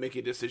 one, make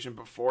a decision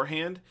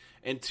beforehand,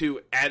 and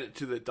two, add it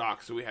to the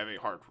doc so we have a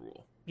hard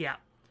rule. Yeah.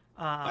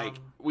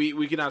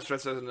 We cannot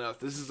stress that enough.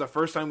 This is the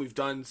first time we've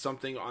done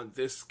something on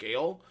this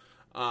scale.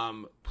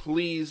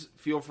 Please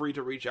feel free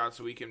to reach out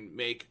so we can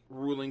make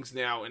rulings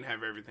now and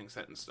have everything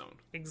set in stone.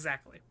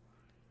 Exactly.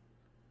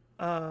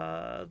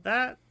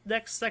 That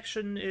next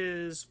section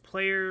is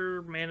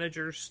player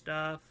manager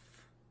stuff.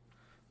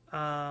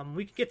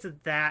 We can get to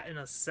that in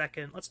a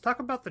second. Let's talk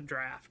about the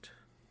draft.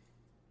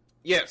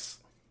 Yes.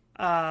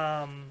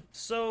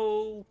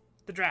 So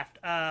the draft.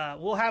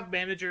 We'll have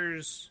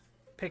managers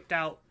picked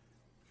out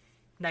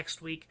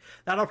next week.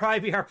 That'll probably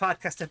be our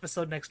podcast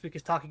episode next week,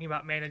 is talking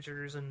about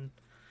managers and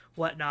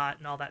whatnot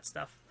and all that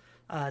stuff.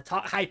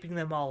 Hyping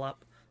them all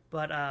up.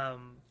 But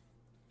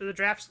the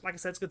draft, like I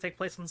said, it's going to take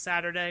place on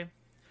Saturday.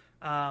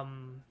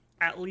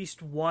 At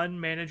least one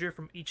manager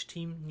from each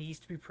team needs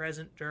to be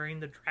present during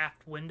the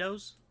draft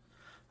windows.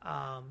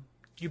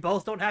 You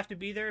both don't have to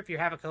be there if you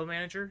have a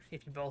co-manager.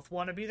 If you both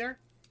want to be there,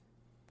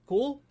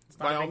 cool. It's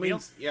not by a all big deal.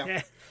 means,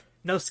 yeah.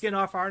 No skin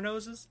off our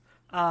noses.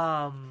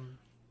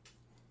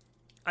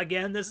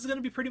 Again, this is going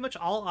to be pretty much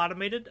all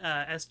automated.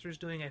 Esther's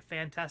doing a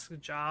fantastic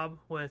job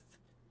with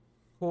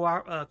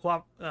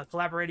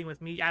collaborating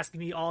with me, asking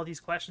me all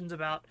these questions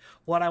about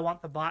what I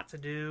want the bot to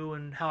do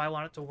and how I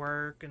want it to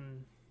work,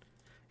 and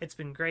it's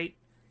been great.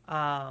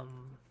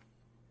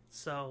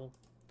 So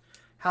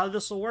how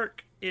this will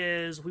work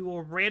is we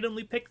will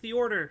randomly pick the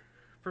order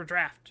for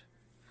draft.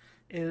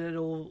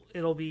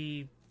 It'll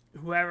be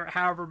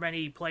however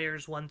many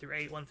players, 1 through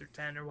 8, 1 through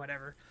 10, or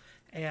whatever.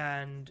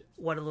 And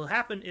what will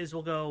happen is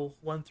we'll go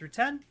 1 through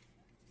 10,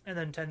 and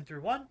then 10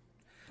 through 1,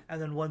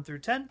 and then 1 through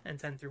 10, and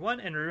 10 through 1,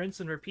 and rinse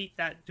and repeat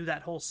that, do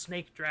that whole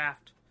snake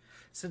draft,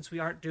 since we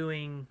aren't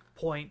doing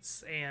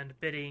points and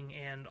bidding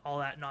and all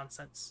that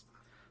nonsense.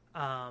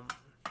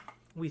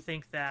 We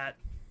think that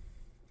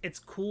it's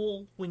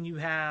cool when you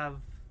have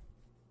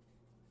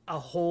a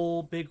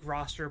whole big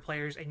roster of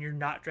players and you're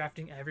not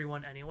drafting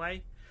everyone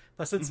anyway.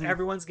 But since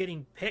everyone's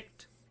getting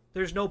picked,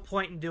 there's no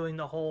point in doing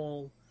the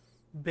whole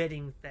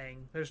bidding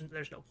thing. There's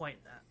no point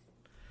in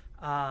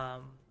that.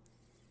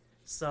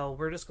 So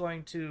we're just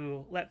going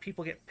to let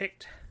people get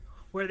picked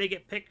where they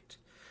get picked.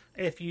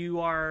 If you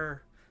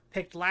are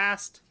picked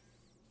last,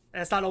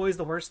 that's not always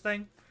the worst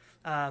thing.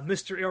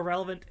 Mr.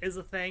 Irrelevant is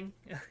a thing.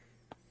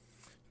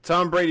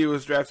 Tom Brady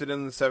was drafted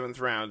in the 7th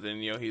round,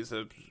 and he's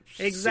a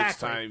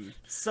exactly.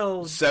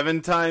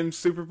 7-time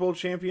Super Bowl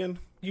champion.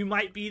 You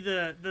might be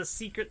the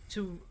secret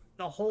to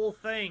the whole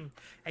thing,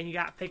 and you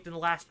got picked in the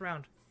last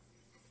round.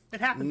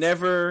 It happens.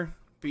 Never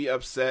be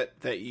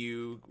upset that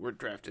you were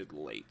drafted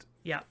late.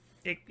 Yeah,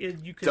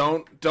 you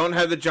could don't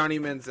have the Johnny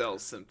Manziel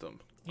symptom.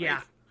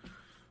 Yeah.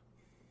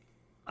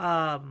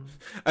 I've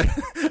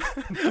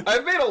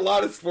made a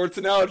lot of sports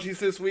analogies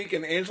this week,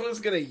 and Angela's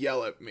gonna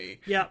yell at me.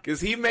 Yeah,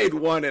 because he made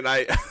one, and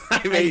I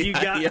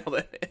yelled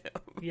at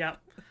him. Yep.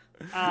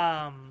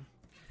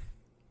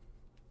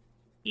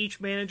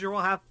 Each manager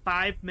will have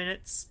 5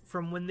 minutes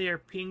from when they are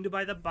pinged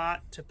by the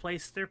bot to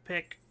place their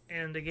pick,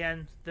 and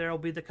again, there will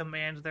be the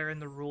command there in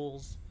the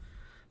rules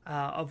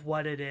of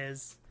what it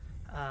is.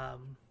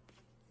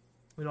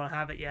 We don't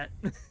have it yet.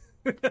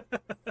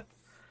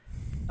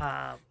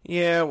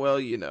 Yeah, well,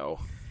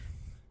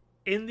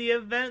 In the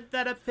event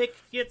that a pick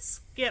gets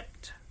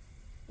skipped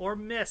or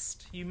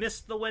missed, you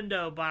missed the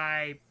window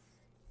by...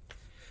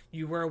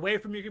 You were away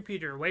from your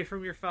computer, away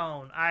from your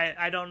phone.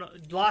 I don't know.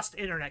 Lost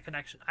internet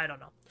connection. I don't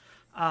know.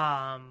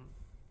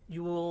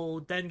 You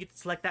will then get to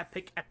select that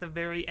pick at the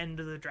very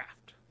end of the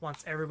draft.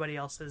 Once everybody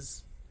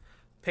else's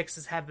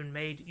picks have been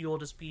made, you will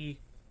just be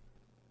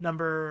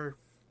number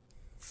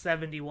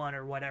 71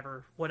 or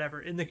whatever.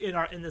 In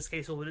this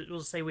case,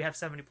 we'll say we have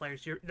 70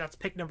 players. That's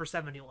pick number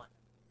 71.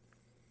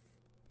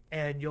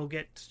 And you'll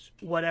get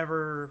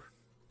whatever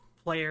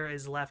player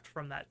is left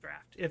from that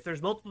draft. If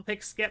there's multiple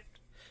picks skipped,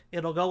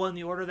 it'll go in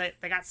the order that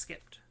they got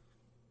skipped.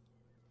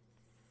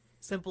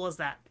 Simple as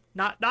that.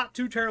 Not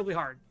too terribly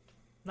hard.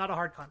 Not a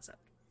hard concept.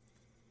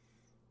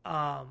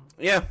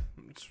 Yeah,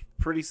 it's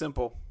pretty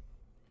simple.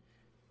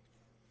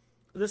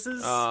 This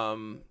is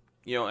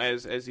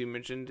as you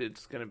mentioned,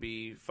 it's going to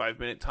be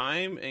 5-minute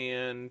time,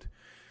 and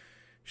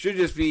should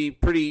just be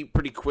pretty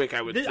quick,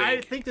 I would think.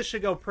 I think this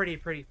should go pretty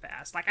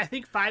fast. I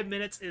think 5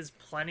 minutes is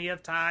plenty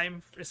of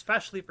time,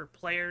 especially for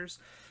players.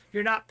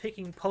 You're not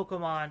picking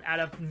Pokemon out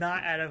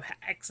of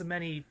X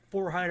many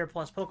 400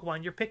 plus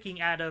Pokemon. You're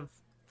picking out of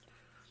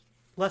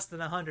less than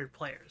 100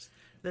 players.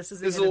 This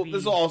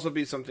will also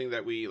be something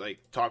that we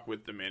talk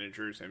with the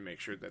managers and make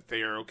sure that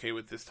they are okay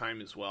with this time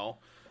as well.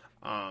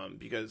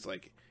 Because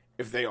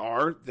if they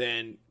are,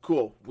 then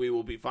cool, we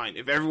will be fine.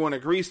 If everyone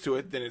agrees to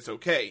it, then it's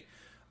okay.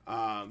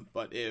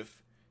 But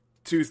if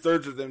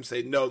 2/3 of them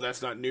say no,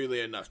 that's not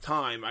nearly enough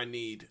time, I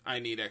need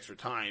extra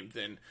time,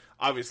 then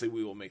obviously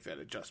we will make that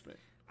adjustment.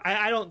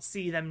 I don't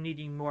see them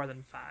needing more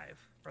than 5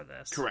 for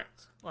this.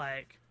 Correct.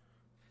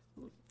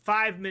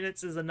 5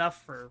 minutes is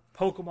enough for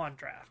Pokemon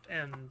Draft,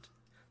 and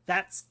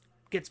that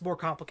gets more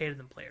complicated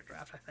than Player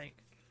Draft, I think.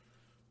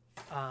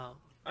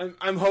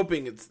 I'm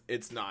hoping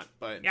it's not,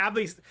 but Yeah, at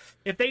least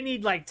if they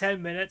need like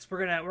 10 minutes, we're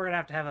gonna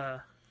have to have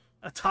a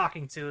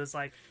talking to. Is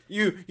like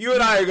you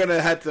and I are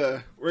gonna have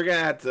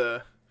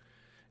to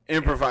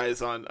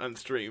improvise on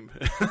stream.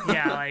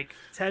 yeah, like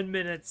 10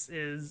 minutes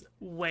is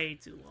way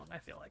too long, I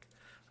feel like.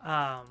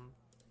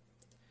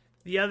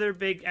 The other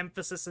big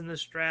emphasis in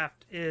this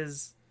draft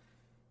is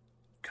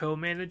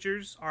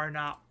co-managers are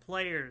not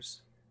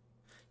players.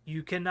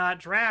 You cannot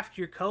draft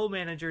your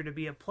co-manager to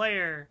be a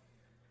player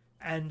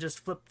and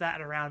just flip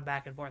that around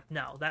back and forth.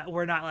 No, that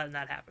we're not letting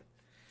that happen.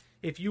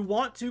 If you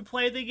want to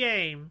play the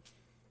game,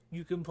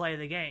 you can play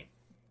the game.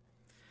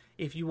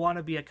 If you want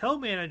to be a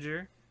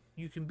co-manager,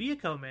 you can be a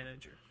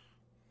co-manager.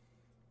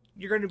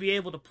 You're going to be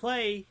able to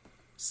play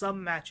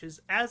some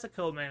matches as a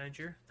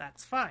co-manager.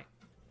 That's fine.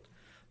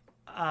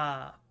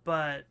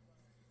 But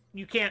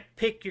you can't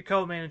pick your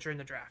co-manager in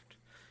the draft.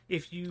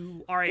 If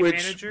you are a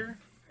manager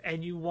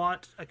and you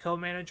want a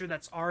co-manager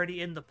that's already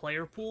in the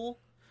player pool,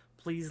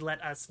 please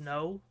let us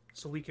know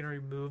so we can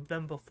remove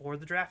them before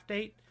the draft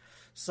date.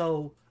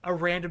 So a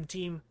random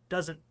team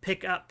doesn't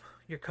pick up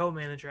your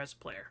co-manager as a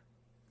player.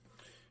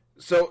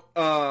 So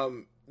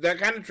that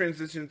kind of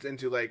transitions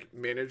into like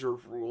manager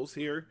rules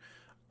here.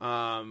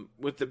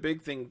 With the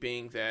big thing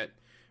being that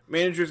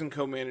managers and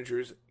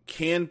co-managers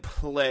can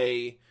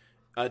play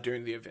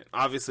during the event.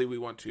 Obviously, we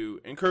want to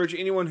encourage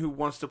anyone who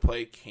wants to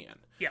play can.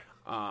 Yeah.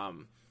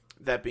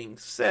 That being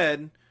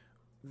said,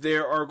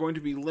 there are going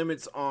to be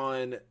limits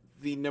on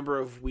the number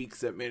of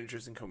weeks that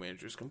managers and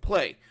co-managers can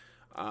play.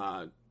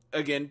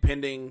 Again,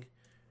 pending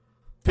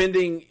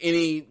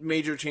any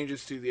major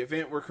changes to the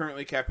event, we're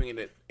currently capping it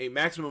at a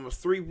maximum of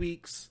 3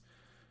 weeks.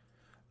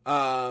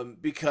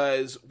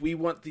 Because we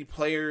want the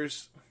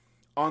players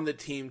on the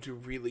team to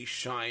really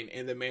shine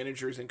and the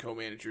managers and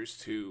co-managers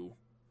to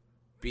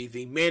be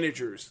the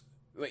managers.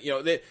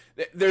 You know,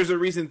 there's a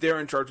reason they're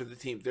in charge of the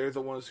team. They're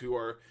the ones who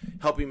are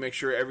helping make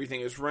sure everything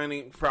is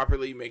running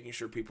properly, making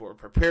sure people are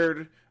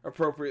prepared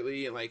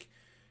appropriately, and like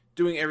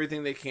doing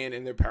everything they can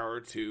in their power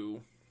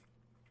to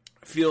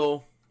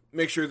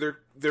make sure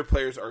their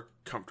players are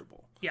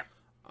comfortable. Yeah.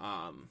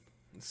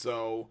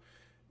 So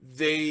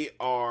they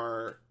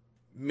are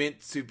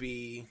meant to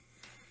be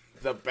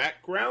the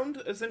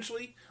background,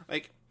 essentially.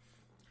 Like,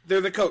 they're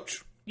the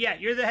coach. Yeah,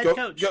 you're the head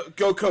coach.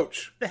 Go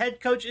coach. The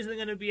head coach isn't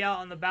going to be out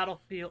on the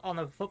battlefield, on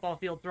the football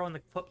field, throwing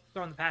the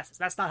passes.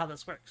 That's not how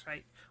this works,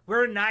 right?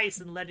 We're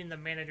nice in letting the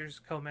managers,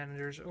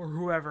 co-managers, or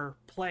whoever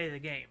play the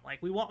game.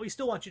 Like, we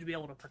still want you to be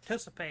able to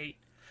participate.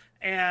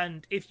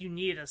 And if you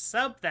need a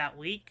sub that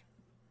week,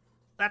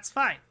 that's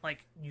fine.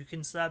 Like, you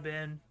can sub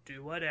in,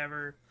 do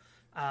whatever.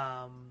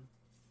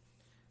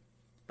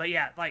 But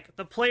yeah, like,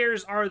 the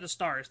players are the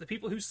stars. The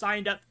people who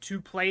signed up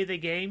to play the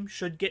game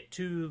should get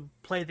to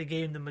play the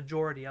game the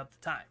majority of the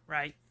time,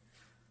 right?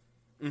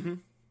 Mm-hmm.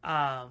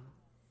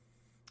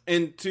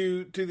 And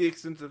to the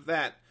extent of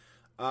that,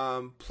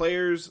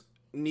 players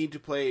need to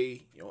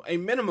play, a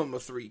minimum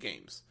of 3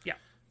 games. Yeah.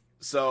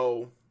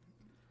 So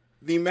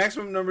the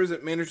maximum numbers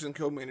that managers and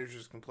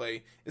co-managers can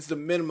play is the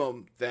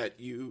minimum that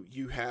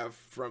you have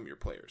from your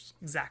players.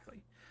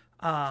 Exactly.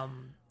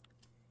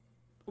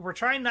 We're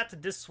trying not to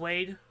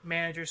dissuade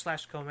managers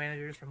 /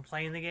 co-managers from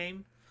playing the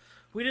game.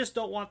 We just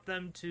don't want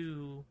them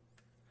to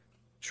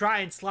try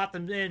and slot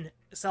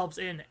themselves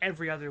in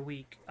every other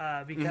week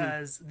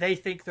because they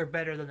think they're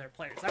better than their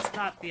players. That's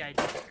not the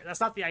idea here. That's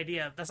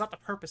not the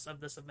purpose of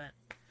this event.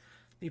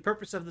 The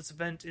purpose of this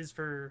event is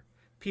for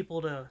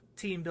people to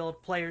team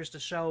build, players to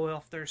show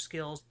off their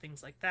skills,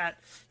 things like that.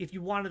 If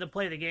you wanted to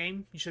play the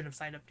game, you shouldn't have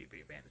signed up to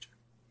be a manager.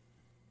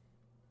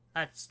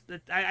 I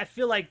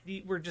feel like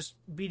we're just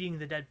beating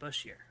the dead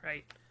bush here,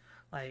 right?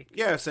 Like,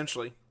 yeah,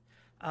 essentially.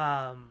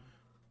 Talking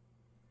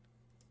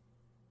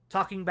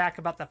back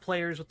about the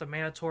players with the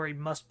mandatory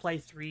must play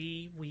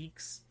 3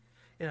 weeks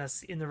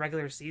in the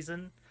regular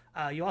season.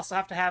 You also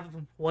have to have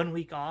 1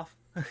 week off.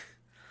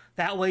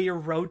 That way you're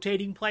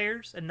rotating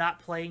players and not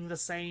playing the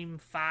same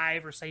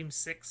 5 or same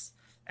 6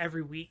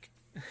 every week.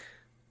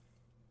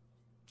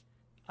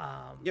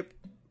 Yep.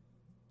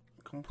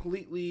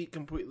 Completely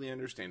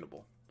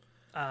understandable.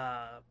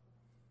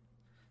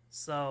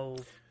 So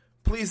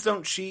please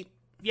don't cheat.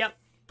 Yep.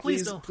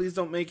 Please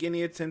don't make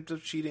any attempt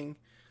of cheating.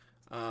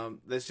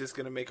 That's just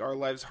going to make our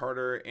lives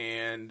harder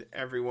and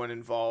everyone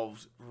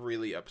involved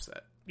really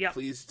upset. Yep.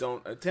 Please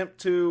don't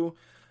attempt to.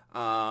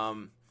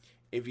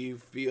 If you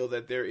feel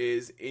that there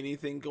is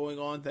anything going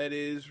on that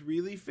is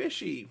really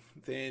fishy,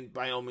 then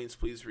by all means,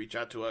 please reach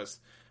out to us.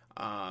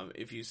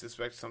 If you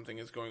suspect something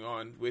is going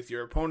on with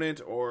your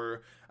opponent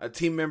or a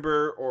team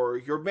member or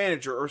your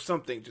manager or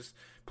something, just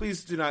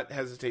please do not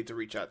hesitate to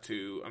reach out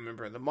to a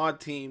member of the mod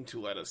team to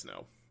let us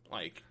know.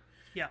 Like,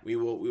 yeah, we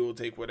will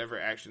take whatever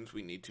actions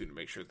we need to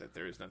make sure that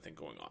there is nothing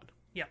going on.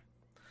 Yeah.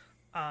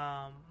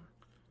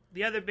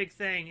 The other big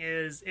thing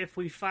is if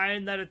we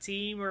find that a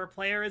team or a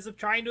player is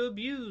trying to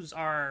abuse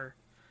our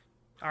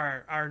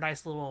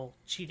nice little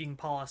cheating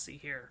policy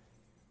here,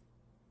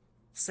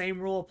 same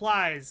rule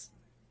applies.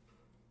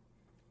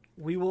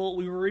 We will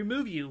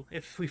remove you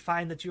if we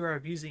find that you are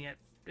abusing it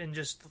and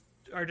just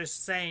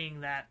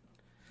saying that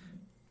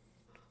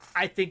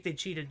I think they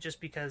cheated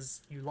just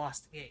because you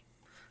lost the game.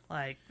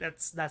 Like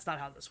that's not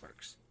how this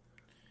works.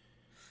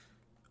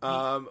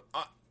 An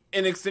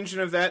extension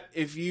of that,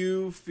 if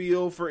you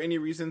feel for any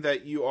reason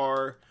that you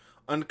are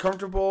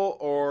uncomfortable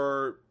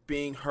or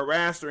being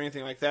harassed or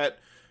anything like that,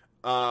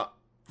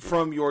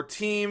 from your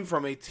team,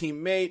 from a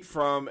teammate,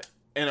 from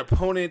an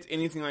opponent,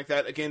 anything like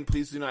that, again,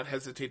 please do not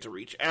hesitate to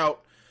reach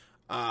out.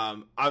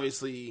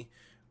 Obviously,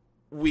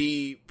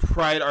 we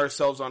pride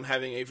ourselves on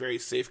having a very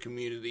safe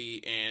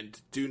community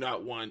and do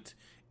not want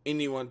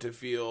anyone to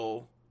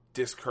feel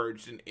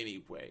discouraged in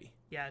any way.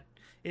 Yeah,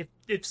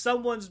 if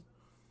someone's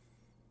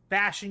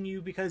bashing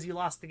you because you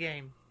lost the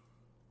game,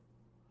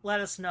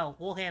 let us know.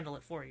 We'll handle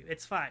it for you.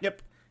 It's fine.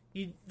 Yep.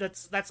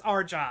 That's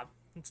our job.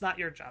 It's not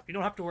your job. You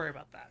don't have to worry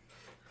about that.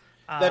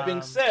 That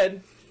being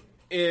said,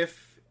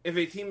 if a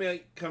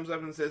teammate comes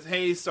up and says,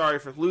 "Hey, sorry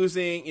for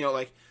losing,"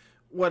 like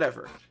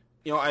whatever.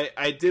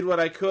 I did what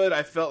I could.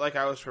 I felt like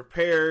I was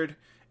prepared,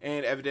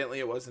 and evidently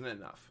it wasn't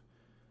enough.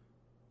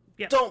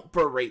 Yep. Don't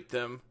berate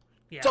them.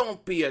 Yeah.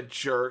 Don't be a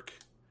jerk.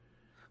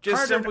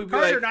 Just simply be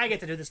Carter and I get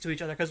to do this to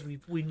each other because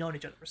we've known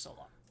each other for so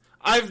long.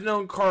 I've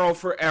known Carl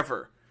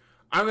forever.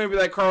 I'm going to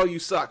be like, Carl, you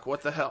suck.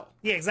 What the hell?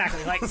 Yeah,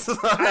 exactly. Like,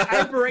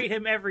 I berate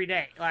him every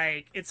day.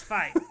 Like, it's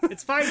fine.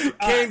 It's fine for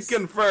Can us.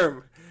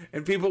 confirm.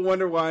 And people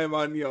wonder why I'm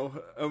on,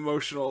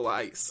 emotional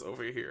ice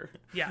over here.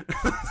 Yeah.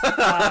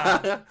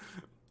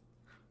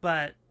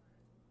 But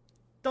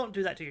don't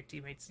do that to your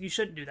teammates. You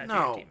shouldn't do that to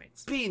your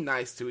teammates. Be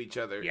nice to each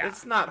other. Yeah.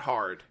 It's not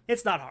hard.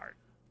 It's not hard.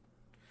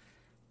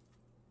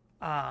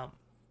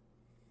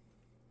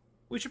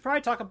 We should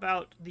probably talk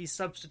about the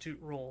substitute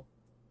rule.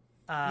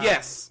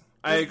 Yes,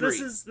 I agree.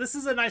 This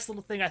is a nice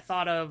little thing I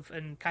thought of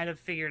and kind of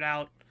figured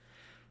out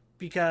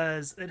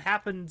because it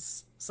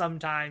happens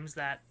sometimes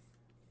that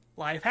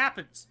life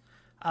happens.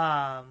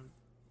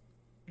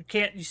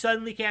 You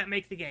suddenly can't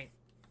make the game.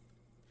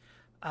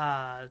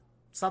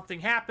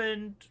 Something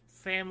happened,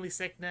 family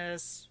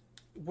sickness,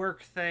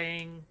 work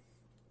thing,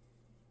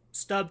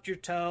 stubbed your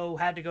toe,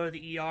 had to go to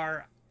the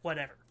ER,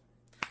 whatever.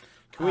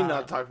 Can we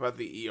not talk about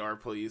the ER,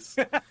 please?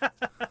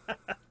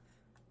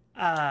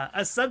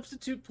 A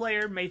substitute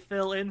player may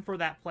fill in for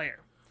that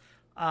player.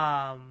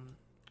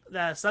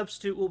 The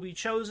substitute will be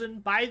chosen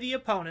by the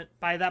opponent,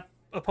 by that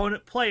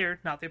opponent player,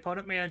 not the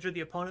opponent manager, the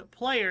opponent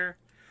player,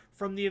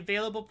 from the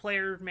available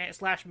player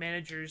 /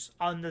 managers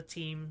on the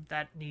team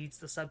that needs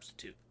the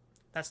substitute.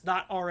 That's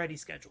not already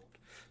scheduled.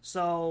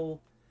 So,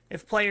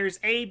 if players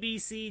A, B,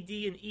 C,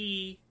 D, and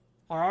E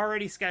are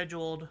already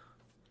scheduled,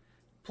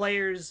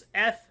 players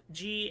F,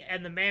 G,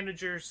 and the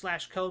manager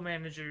 /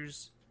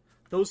 co-managers,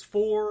 those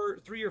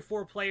 3 or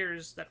 4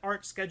 players that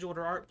aren't scheduled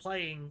or aren't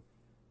playing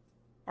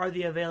are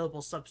the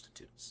available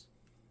substitutes.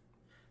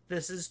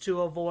 This is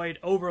to avoid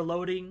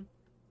overloading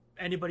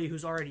anybody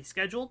who's already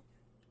scheduled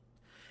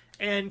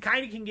and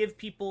kind of can give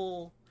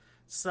people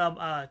some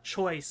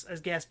choice, I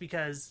guess,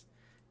 because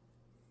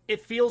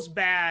it feels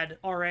bad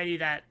already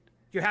that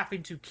you're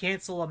having to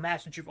cancel a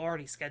match that you've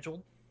already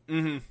scheduled.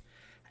 Mm-hmm.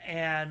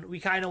 And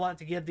we kind of want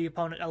to give the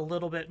opponent a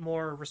little bit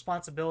more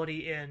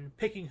responsibility in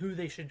picking who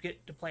they should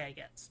get to play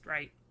against,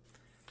 right?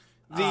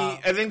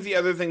 I think the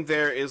other thing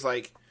there is,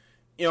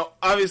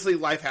 obviously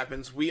life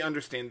happens. We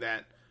understand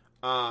that.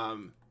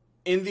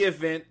 In the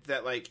event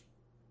that,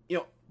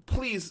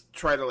 please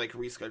try to,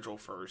 reschedule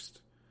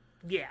first.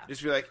 Yeah.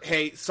 Just be like,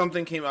 hey,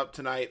 something came up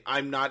tonight.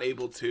 I'm not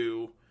able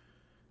to,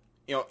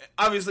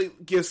 obviously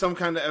give some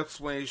kind of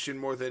explanation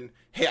more than,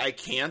 hey, I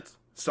can't.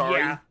 Sorry.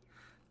 Yeah.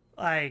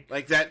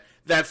 Like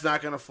that's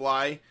not going to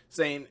fly.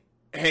 Saying,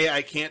 hey,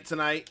 I can't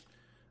tonight.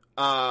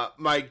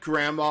 My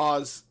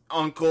grandma's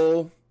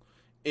uncle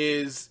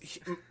is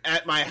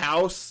at my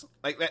house.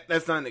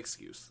 That's not an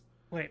excuse.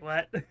 Wait,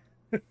 what?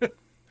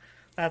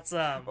 That's,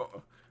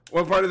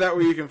 What part of that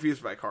were you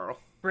confused by, Carl?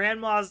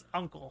 Grandma's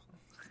uncle.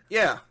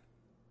 Yeah.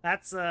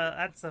 That's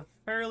a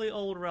fairly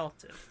old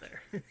relative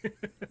there.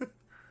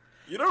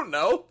 You don't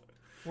know?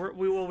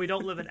 We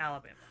don't live in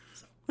Alabama,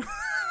 so.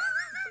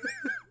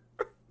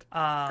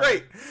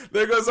 Great.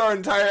 There goes our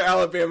entire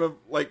Alabama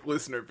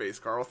listener base,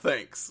 Carl.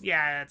 Thanks.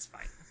 Yeah, that's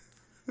fine.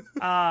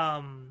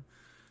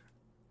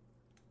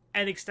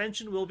 An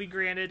extension will be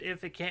granted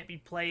if it can't be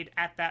played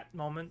at that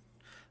moment.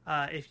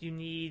 If you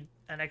need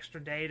an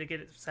extra day to get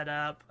it set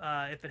up,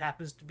 if it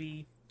happens to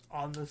be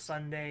on the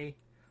Sunday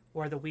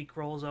where the week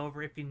rolls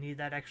over, if you need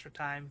that extra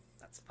time,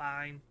 that's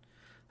fine.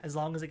 As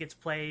long as it gets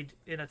played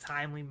in a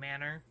timely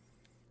manner.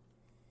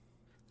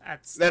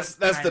 That's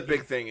the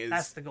big thing. Is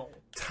that's the goal.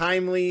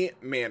 Timely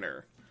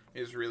manner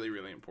is really,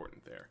 really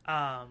important there.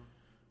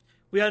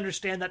 We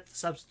understand that the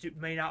substitute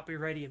may not be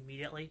ready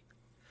immediately.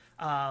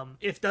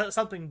 If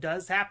something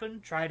does happen,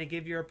 try to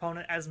give your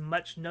opponent as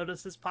much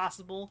notice as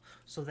possible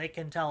so they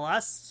can tell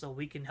us, so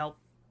we can help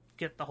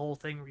get the whole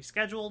thing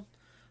rescheduled.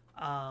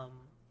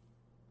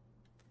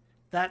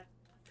 That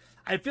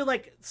I feel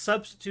like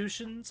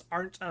substitutions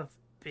aren't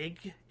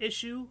big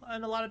issue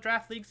in a lot of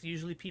draft leagues.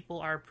 Usually people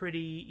are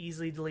pretty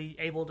easily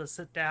able to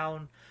sit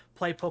down,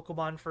 play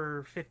Pokemon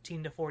for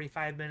 15 to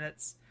 45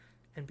 minutes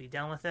and be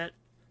done with it.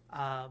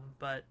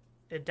 But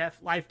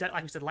like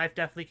you said, life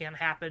definitely can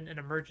happen. An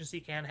emergency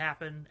can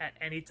happen at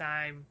any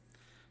time.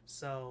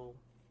 So,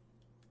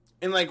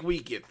 and like we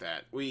get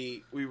that,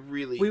 we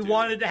really do.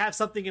 wanted to have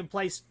something in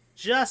place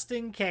just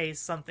in case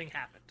something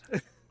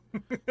happened.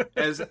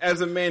 as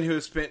a man who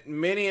has spent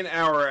many an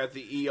hour at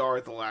the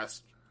ER the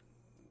last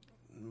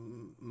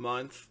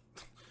month,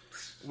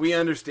 we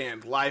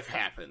understand life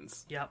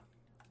happens. Yep.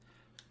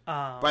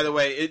 By the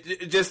way,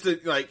 it just to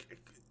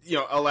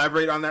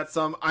elaborate on that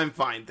some, I'm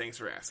fine. Thanks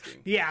for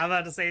asking. Yeah, I'm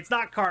about to say it's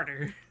not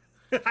Carter.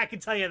 I can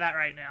tell you that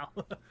right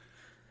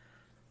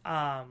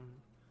now.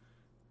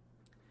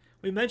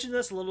 We mentioned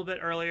this a little bit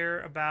earlier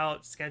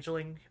about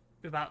scheduling,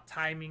 about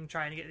timing,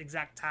 trying to get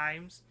exact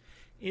times.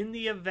 In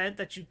the event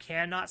that you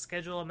cannot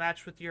schedule a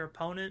match with your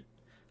opponent,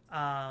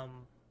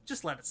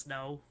 just let us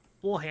know.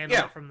 We'll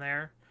handle it from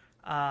there.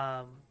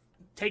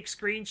 Take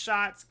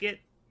screenshots, get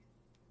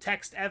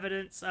text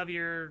evidence of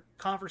your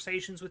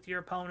conversations with your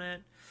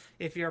opponent.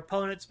 If your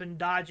opponent's been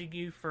dodging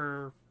you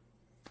for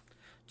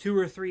 2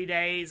 or 3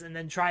 days and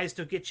then tries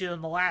to get you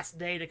on the last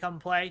day to come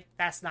play,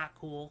 that's not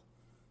cool.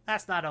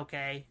 That's not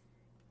okay.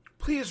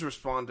 Please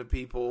respond to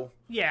people.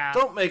 Yeah.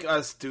 Don't make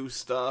us do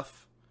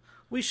stuff.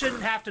 We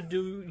shouldn't have to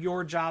do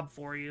your job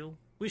for you.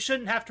 We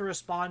shouldn't have to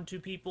respond to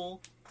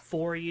people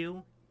for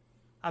you,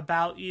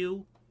 about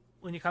you,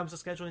 when it comes to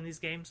scheduling these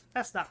games.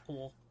 That's not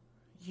cool.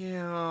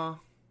 Yeah.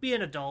 Be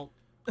an adult.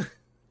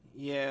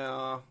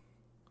 Yeah.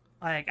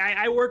 Like,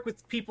 I work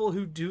with people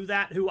who do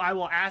that, who I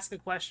will ask a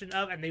question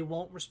of, and they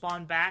won't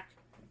respond back.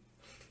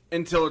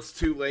 Until it's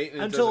too late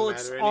and until it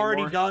doesn't it's matter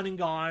already anymore. done and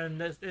gone, and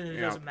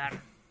it doesn't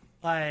matter.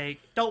 Like,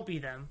 don't be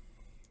them.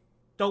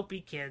 Don't be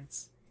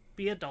kids.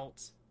 Be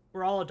adults.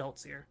 We're all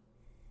adults here.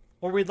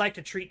 Or we'd like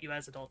to treat you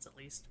as adults, at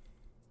least.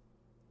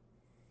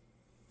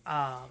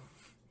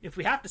 If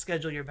we have to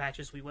schedule your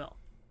matches, we will.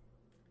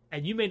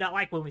 And you may not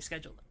like when we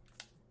schedule them.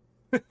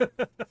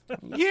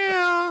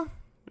 Yeah.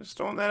 Just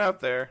throwing that out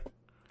there.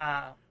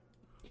 I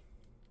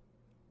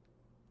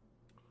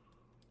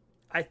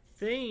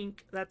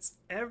think that's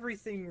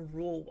everything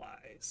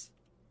rule-wise.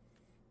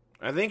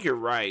 I think you're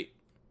right.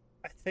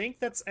 I think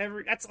that's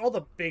all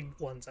the big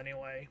ones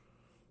anyway.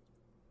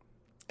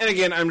 And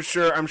again, I'm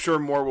sure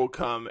more will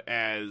come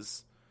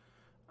as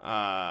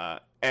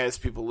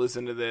people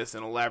listen to this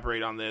and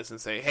elaborate on this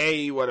and say,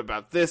 "Hey, what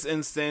about this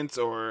instance?"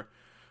 Or,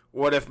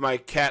 "What if my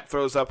cat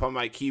throws up on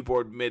my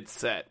keyboard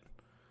mid-set?"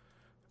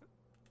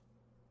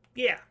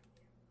 Yeah.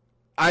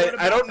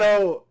 I don't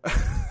know.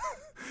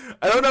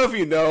 I don't know if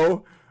you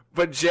know,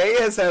 but Jay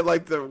has had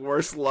like the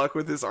worst luck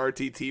with his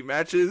RTT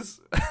matches.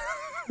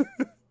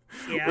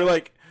 Yeah. Where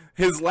like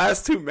his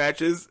last 2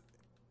 matches,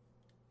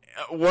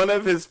 one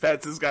of his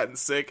pets has gotten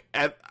sick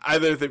at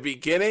either the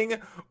beginning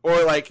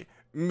or like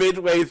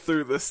midway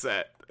through the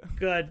set.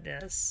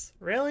 Goodness.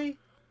 Really?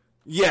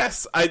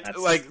 Yes,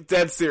 like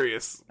dead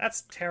serious.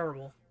 That's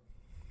terrible.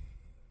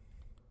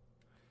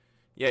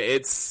 Yeah,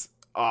 it's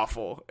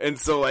awful. And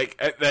so like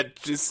that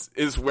just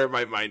is where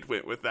my mind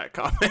went with that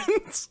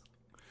comment.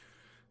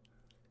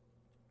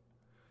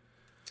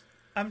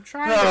 I'm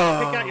trying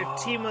to pick out your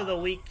team of the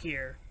week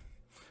here.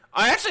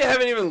 I actually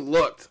haven't even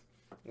looked.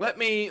 Let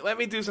me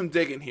do some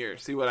digging here,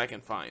 see what I can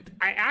find.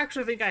 I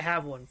actually think I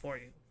have one for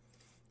you.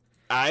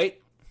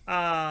 Alright.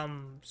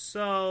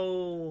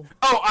 So...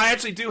 Oh, I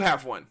actually do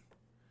have one.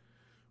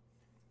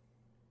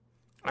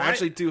 I Alright.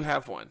 actually do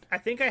have one. I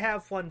think I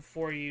have one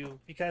for you,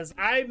 because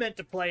I meant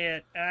to play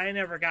it, and I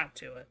never got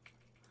to it.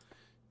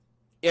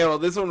 Yeah, well,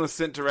 this one was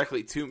sent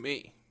directly to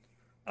me.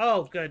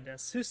 Oh,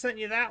 goodness. Who sent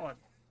you that one?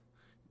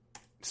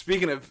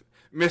 Speaking of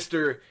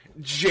Mr.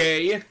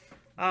 J.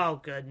 Oh,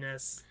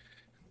 goodness.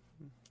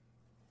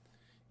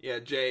 Yeah,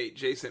 Jay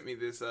sent me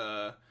this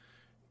Groudon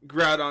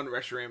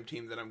Reshiram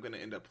team that I'm going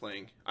to end up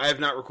playing. I have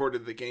not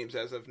recorded the games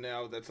as of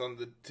now. That's on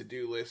the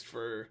to-do list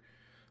for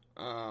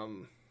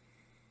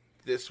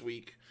this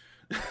week.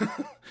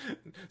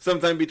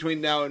 Sometime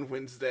between now and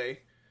Wednesday.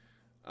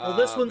 Well,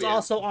 this one's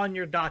also on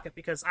your docket,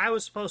 because I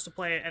was supposed to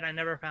play it, and I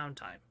never found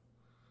time.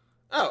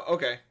 Oh,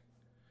 okay.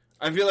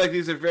 I feel like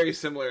these are very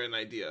similar in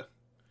idea.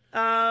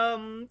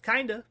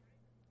 Kinda.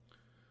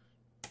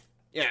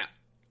 Yeah.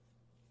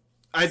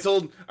 I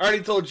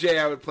already told Jay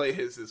I would play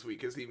his this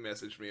week because he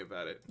messaged me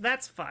about it.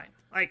 That's fine.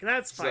 Like,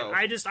 that's fine.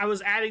 So, I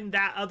was adding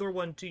that other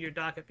one to your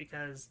docket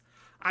because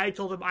I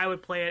told him I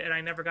would play it and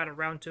I never got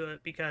around to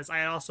it because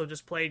I also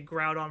just played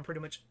Groudon pretty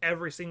much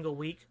every single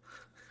week.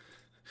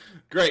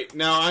 Great.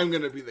 Now I'm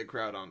going to be the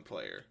Groudon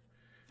player.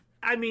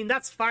 I mean,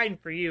 that's fine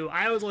for you.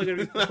 I was only going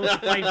to be supposed to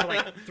play for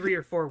like 3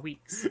 or 4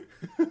 weeks.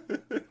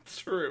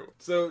 True.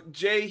 So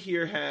Jay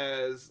here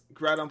has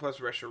Groudon plus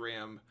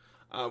Reshiram.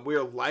 We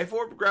are Life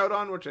Orb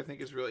Groudon, which I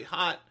think is really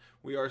hot.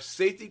 We are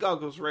Safety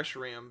Goggles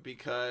Reshiram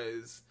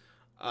because,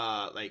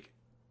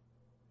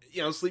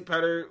 Sleep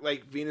Powder,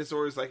 like,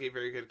 Venusaur is, like, a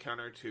very good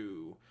counter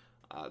to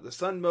the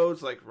Sun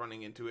modes. Like,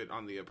 running into it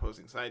on the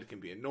opposing side can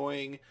be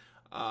annoying.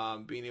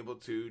 Being able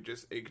to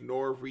just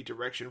ignore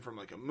redirection from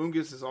like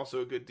Amoonguss is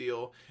also a good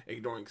deal.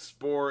 Ignoring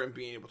Spore and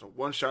being able to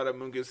one-shot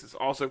Amoonguss is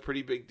also a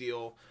pretty big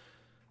deal.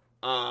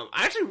 I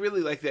actually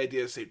really like the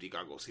idea of safety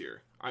goggles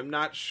here. I'm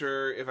not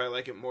sure if I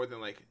like it more than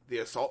like the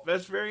Assault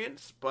Vest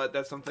variants, but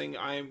that's something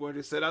I am going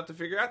to set out to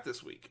figure out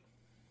this week.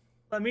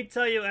 Let me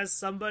tell you, as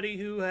somebody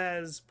who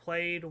has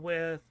played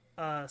with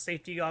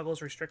safety goggles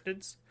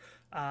restricteds,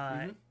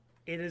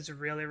 it is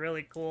really,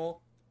 really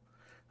cool.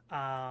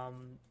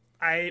 My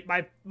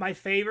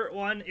favorite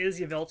one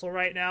is Yveltal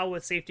right now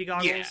with safety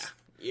goggles.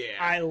 Yeah.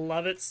 I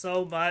love it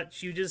so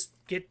much. You just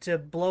get to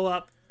blow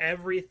up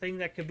everything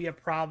that could be a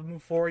problem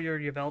for your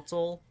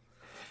Yveltal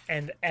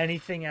and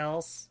anything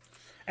else.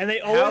 And they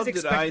always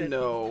expect How did I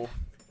know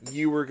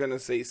you were going to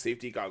say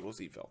safety goggles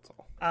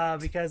Yveltal?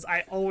 Because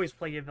I always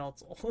play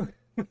Yveltal.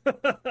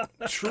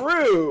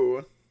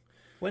 True.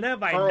 When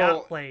have I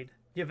not played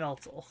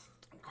Yveltal?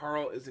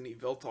 Carl is an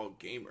Yveltal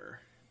gamer.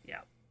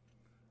 Yeah.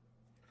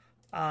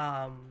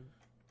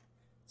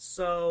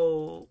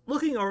 So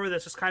looking over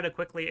this just kind of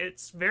quickly,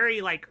 it's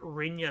very like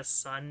Rinya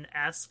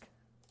Sun-esque.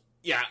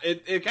 Yeah,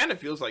 it kind of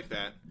feels like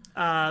that.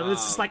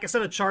 It's just like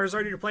instead of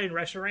Charizard, you're playing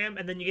Reshiram,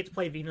 and then you get to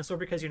play Venusaur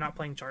because you're not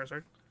playing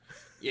Charizard.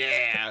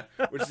 Yeah,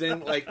 which then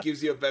like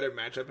gives you a better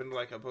matchup into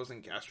like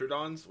opposing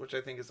Gastrodons, which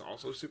I think is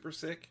also super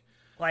sick.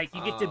 Like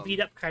you get to beat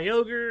up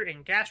Kyogre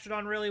and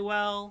Gastrodon really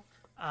well.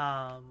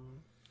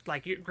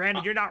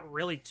 Granted, you're not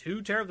really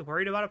too terribly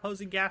worried about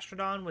opposing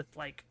Gastrodon with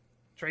like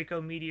Draco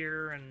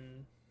Meteor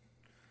and.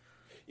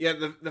 Yeah,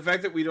 the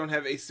fact that we don't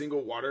have a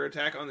single water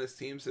attack on this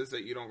team says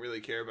that you don't really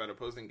care about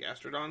opposing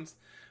Gastrodons,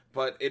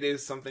 but it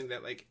is something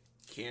that like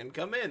can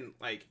come in.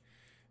 Like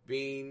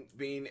being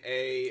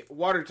a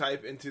water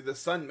type into the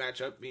Sun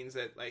matchup means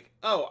that like,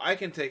 oh, I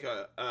can take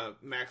a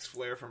Max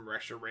Flare from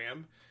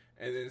Reshiram,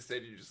 and then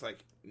instead you're just like,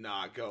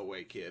 nah, go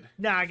away, kid.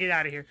 Nah, get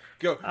out of here.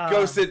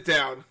 Go sit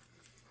down.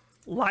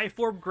 Life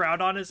Orb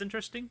Groudon is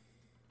interesting.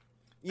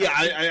 Yeah,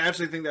 I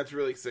actually think that's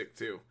really sick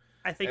too.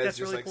 I think that's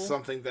really cool.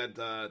 Something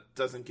that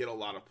doesn't get a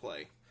lot of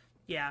play.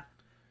 Yeah.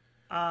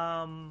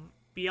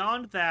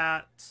 Beyond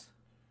that,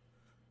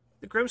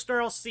 the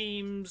Grimmsnarl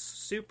seems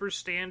super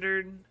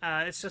standard.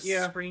 It's just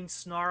Screen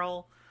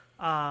Snarl.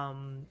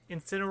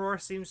 Incineroar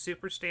seems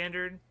super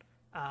standard.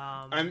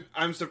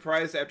 I'm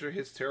surprised after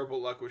his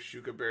terrible luck with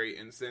Shuka Berry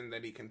Incin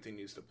that he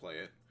continues to play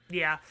it.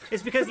 Yeah,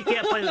 it's because you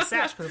can't play the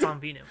Sash because it's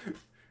on Venu.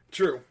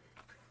 True.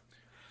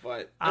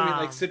 But I mean,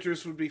 like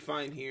Citrus would be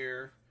fine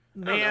here.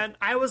 Man,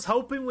 I was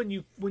hoping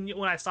when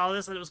I saw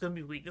this that it was going to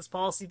be weakness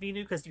policy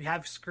Venu because you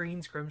have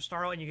Screens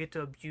Grimmsnarl and you get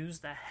to abuse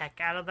the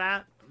heck out of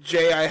that.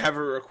 Jay, I have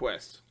a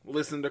request.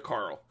 Listen to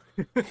Carl.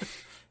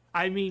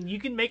 I mean, you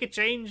can make a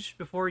change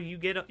before you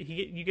get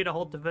a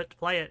hold of it to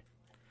play it.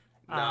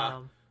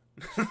 Nah.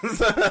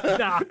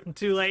 Nah,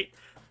 too late.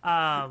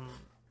 But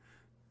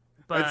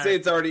I'd say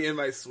it's already in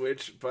my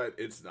Switch, but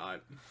it's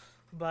not.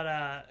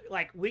 But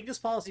like weakness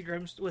policy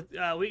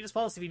weakness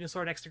policy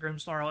Venusaur next to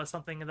Grimmsnarl is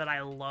something that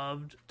I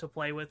loved to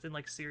play with in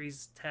like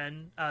Series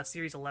 10,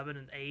 Series 11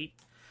 and 8,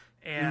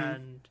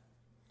 and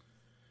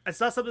it's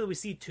not something that we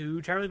see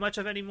too terribly much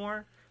of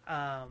anymore.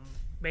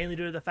 Mainly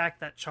due to the fact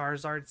that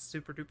Charizard's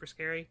super duper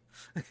scary.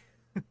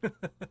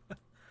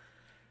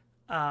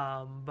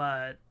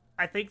 But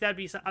I think that'd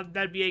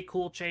be a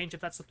cool change if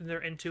that's something they're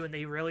into and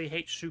they really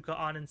hate Shuka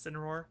on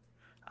Incineroar.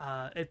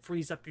 It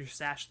frees up your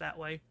Sash that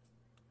way.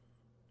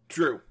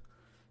 True,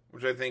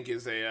 which I think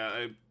is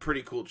a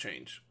pretty cool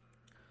change.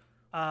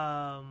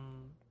 It's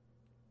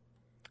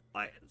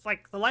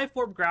like the Life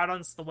Orb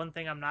Groudon's the one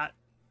thing I'm not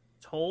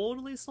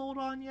totally sold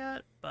on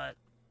yet, but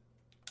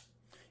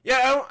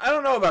yeah, I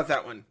don't know about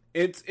that one.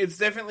 It's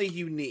definitely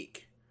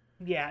unique.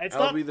 Yeah,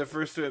 I'll be the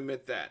first to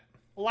admit that.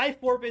 Life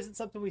Orb isn't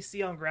something we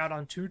see on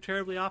Groudon too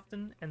terribly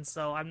often, and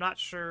so I'm not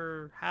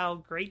sure how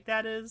great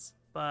that is,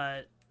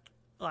 but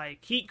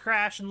like Heat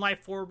Crash and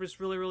Life Orb is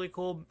really, really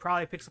cool.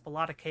 Probably picks up a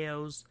lot of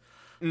KOs,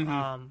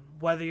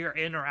 whether you're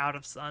in or out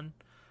of Sun.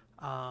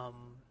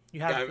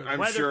 You have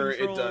I'm sure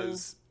control. It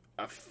does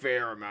a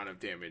fair amount of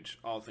damage,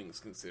 all things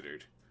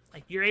considered.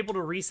 Like you're able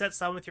to reset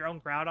Sun with your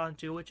own Groudon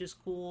too, which is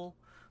cool.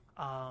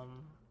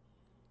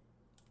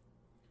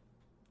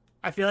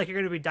 I feel like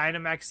you're going to be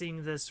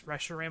Dynamaxing this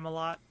Reshiram a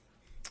lot.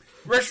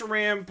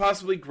 Reshiram,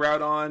 possibly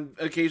Groudon,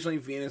 occasionally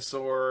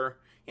Venusaur.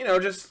 You know,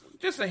 just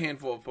a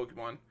handful of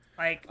Pokemon.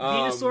 Like,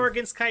 Venusaur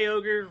against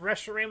Kyogre,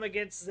 Reshiram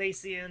against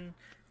Zacian,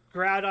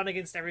 Groudon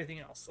against everything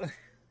else.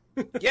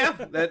 Yeah,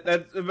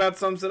 that about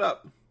sums it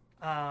up.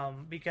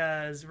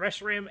 Because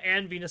Reshiram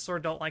and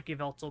Venusaur don't like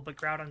Yveltal, but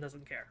Groudon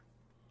doesn't care.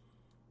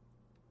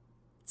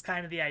 It's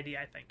kind of the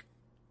idea, I think.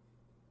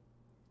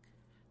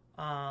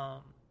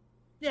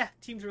 Yeah,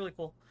 team's really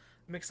cool.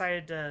 I'm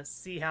excited to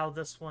see how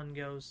this one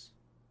goes.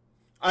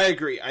 I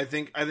agree. I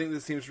think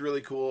this team's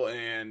really cool,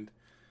 and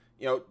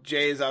you know,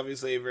 Jay is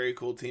obviously a very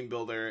cool team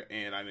builder,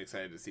 and I'm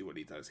excited to see what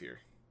he does here.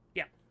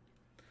 Yeah.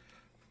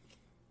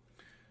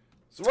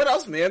 So what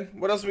else, man?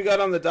 What else we got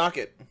on the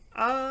docket?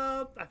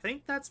 I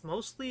think that's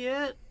mostly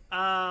it.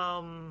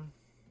 Again,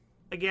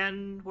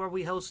 where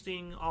we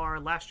hosting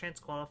our last chance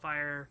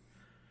qualifier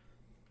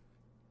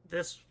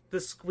this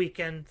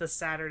weekend, this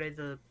Saturday,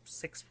 the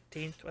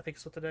 16th, I think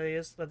is what the day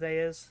is. The day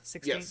is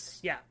 16th. Yes.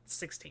 Yeah,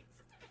 16th.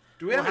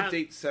 Do we have a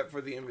date set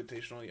for the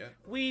Invitational yet?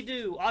 We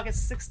do.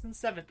 August 6th and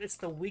 7th. It's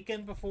the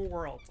weekend before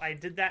Worlds. I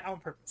did that on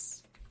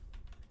purpose.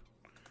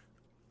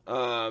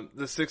 The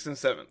 6th and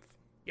 7th.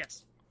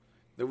 Yes.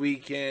 The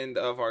weekend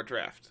of our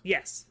draft.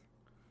 Yes.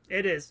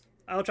 It is.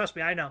 Oh, trust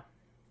me, I know.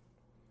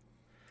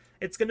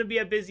 It's going to be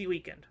a busy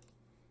weekend.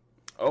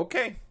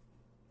 Okay.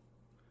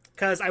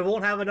 Because I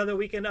won't have another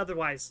weekend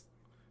otherwise.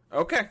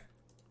 Okay.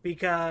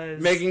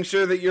 Because... Making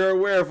sure that you're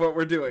aware of what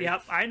we're doing.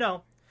 Yep, I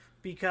know.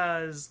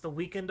 Because the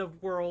weekend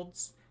of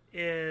Worlds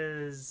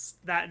is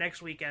that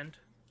next weekend.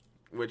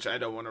 Which I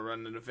don't want to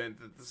run an event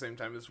at the same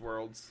time as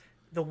Worlds.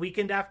 The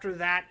weekend after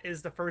that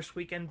is the first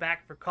weekend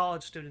back for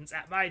college students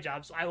at my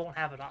job, so I won't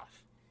have it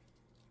off.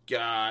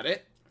 Got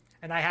it.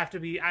 And I have to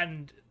be...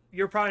 And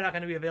you're probably not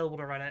going to be available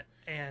to run it,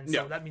 and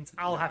so that means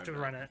I'll have to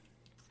run it.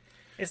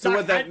 It's so not,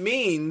 what that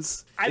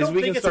means is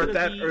we can start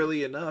that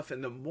early enough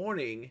in the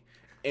morning,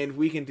 and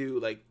we can do,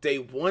 like, day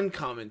one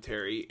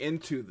commentary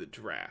into the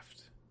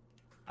draft.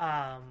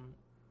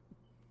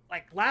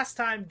 Like last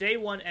time, day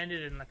one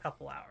ended in a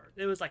couple hours.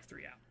 It was like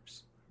 3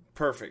 hours.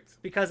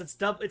 Perfect. Because it's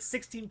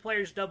 16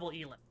 players double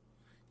elim.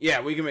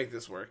 Yeah, we can make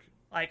this work.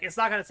 Like, it's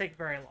not going to take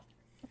very long.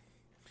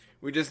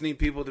 We just need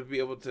people to be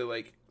able to,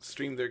 like,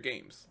 stream their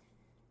games.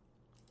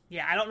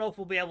 Yeah, I don't know if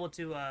we'll be able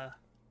to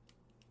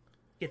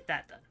get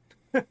that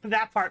done.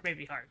 That part may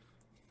be hard.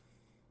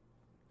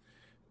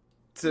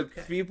 To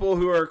people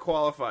who are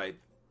qualified,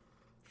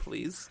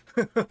 please.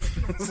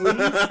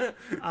 Please.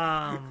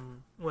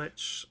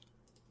 Which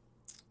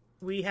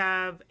we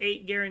have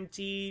 8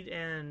 guaranteed,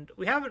 and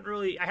I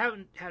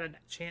haven't had a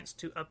chance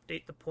to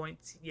update the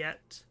points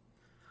yet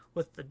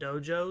with the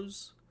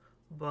dojos,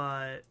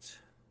 but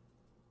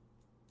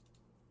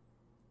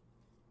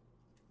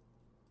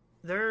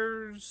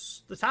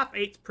there's the top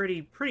 8's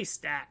pretty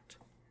stacked.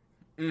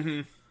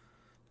 Mm-hmm.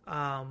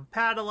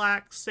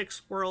 Padillac, 6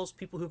 Squirrels,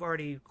 people who've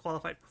already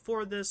qualified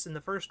before this in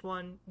the first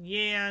one.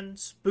 Yan,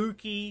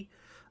 Spooky,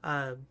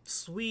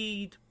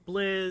 Swede,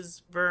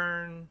 Blizz,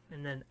 Vern,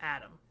 and then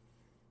Adam.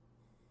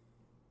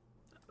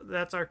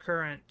 That's our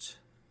current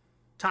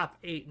top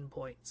 8 in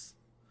points.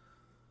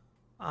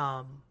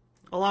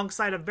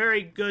 Alongside a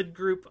very good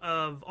group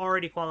of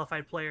already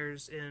qualified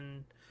players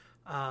in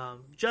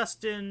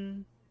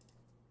Justin.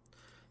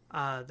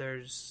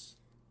 There's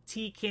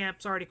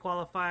T-Camp's already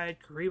qualified.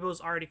 Karibo's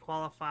already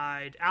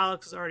qualified.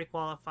 Alex is already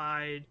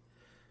qualified.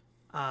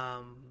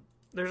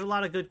 There's a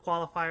lot of good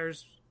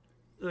qualifiers.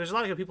 There's a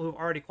lot of good people who've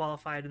already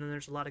qualified, and then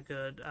there's a lot of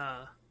good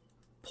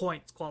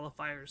points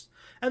qualifiers.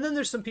 And then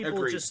there's some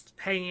people just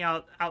hanging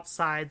out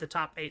outside the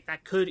top 8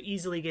 that could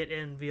easily get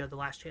in via the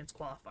last chance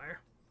qualifier.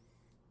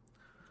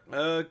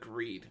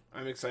 Agreed.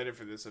 I'm excited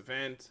for this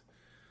event.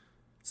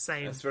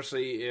 Same.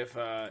 Especially if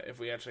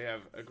we actually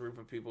have a group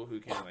of people who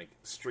can like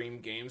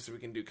stream games, so we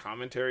can do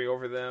commentary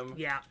over them.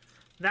 Yeah,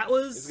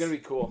 it's gonna be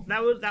cool.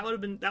 That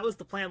was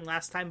the plan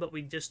last time, but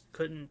we just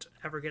couldn't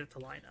ever get it to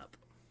line up.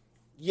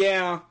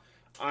 Yeah,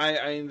 I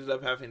ended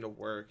up having to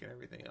work and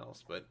everything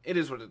else, but it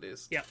is what it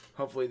is. Yeah.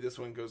 Hopefully this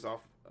one goes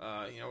off,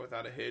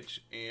 without a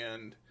hitch,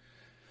 and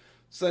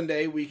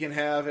Sunday we can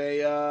have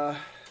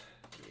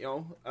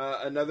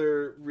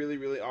another really,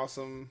 really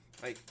awesome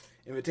like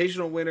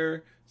invitational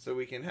winner. So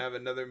we can have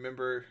another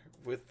member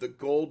with the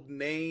gold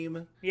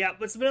name. Yeah,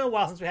 but it's been a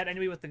while since we had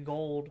anybody with the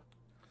gold.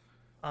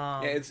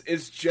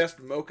 It's just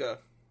Mocha.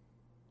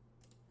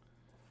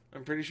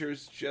 I'm pretty sure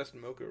it's just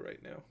Mocha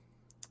right now.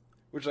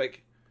 Which,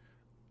 like,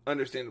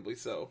 understandably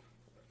so.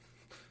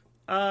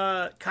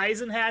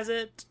 Kaizen has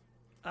it.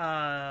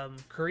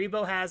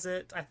 Karibo has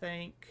it, I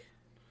think.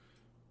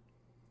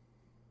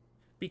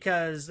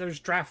 Because there's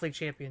Draft League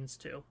champions,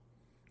 too.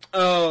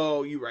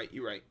 Oh, you're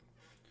right.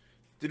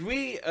 Did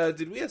we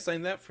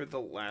assign that for the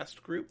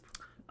last group?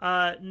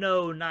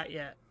 No, not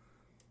yet.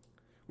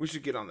 We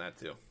should get on that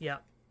too. Yeah.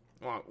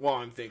 While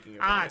I'm thinking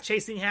about it.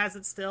 Chasing has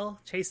it still.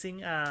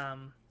 Chasing, I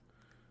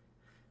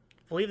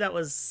believe that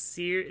was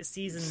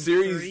season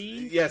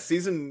 3. Yeah,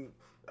 season.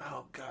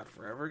 Oh God,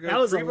 forever ago. That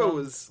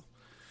was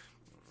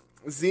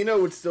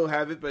Xeno would still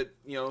have it, but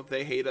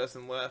they hate us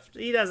and left.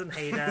 He doesn't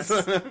hate us.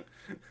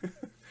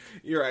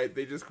 You're right.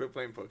 They just quit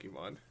playing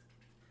Pokemon.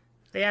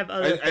 They have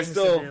other things to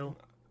do.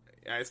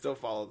 I still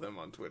follow them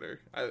on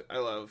Twitter. I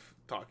love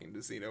talking to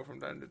Xeno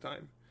from time to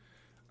time.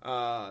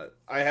 I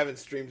haven't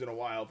streamed in a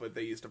while, but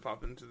they used to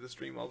pop into the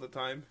stream all the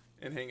time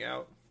and hang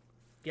out.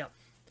 Yep.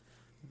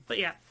 But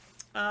yeah,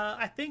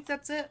 I think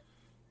that's it.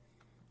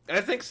 I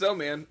think so,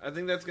 man. I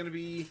think that's going to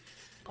be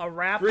a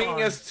wrap.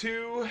 Bringing us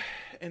to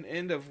an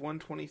end of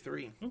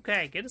 123.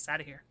 Okay, get us out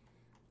of here.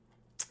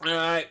 All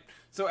right.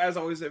 So as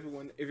always,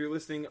 everyone, if you're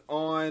listening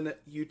on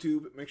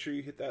YouTube, make sure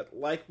you hit that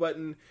like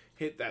button,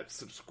 hit that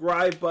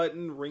subscribe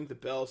button, ring the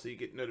bell so you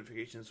get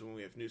notifications when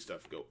we have new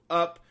stuff go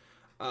up.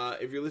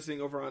 If you're listening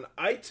over on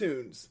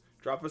iTunes,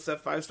 drop us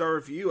that 5-star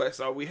review. I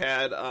saw we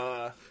had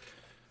a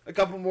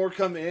couple more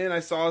come in. I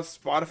saw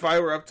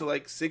Spotify, we're up to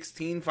like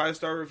 16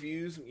 5-star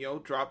reviews.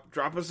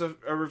 Drop us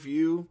a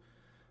review.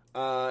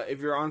 If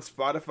you're on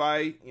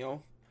Spotify,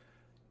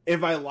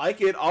 if I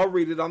like it, I'll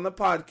read it on the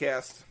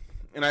podcast.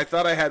 And I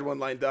thought I had one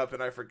lined up,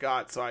 and I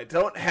forgot, so I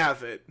don't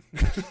have it.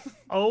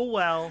 Oh,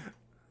 well.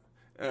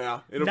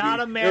 Yeah, Not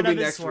a man of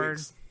his word.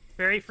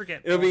 Very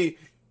forgetful.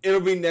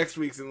 It'll be next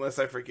week's unless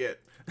I forget.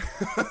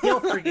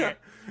 He'll forget.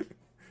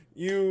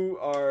 You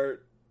are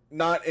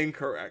not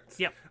incorrect.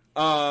 Yep.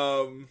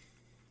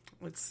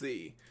 Let's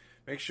see.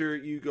 Make sure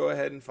you go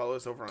ahead and follow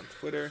us over on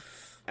Twitter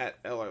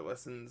at LR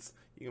Lessons.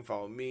 You can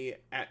follow me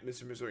at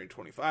Mr.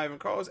 Missouri25 and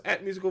Carl is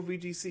at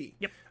MusicalVGC.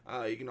 Yep.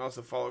 You can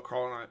also follow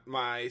Carl and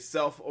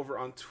myself over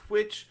on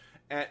Twitch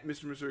at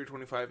Mr.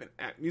 Missouri25 and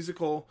at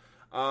Musical.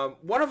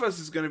 One of us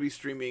is going to be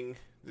streaming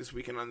this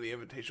weekend on the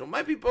Invitational.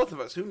 Might be both of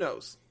us. Who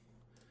knows?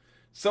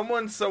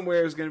 Someone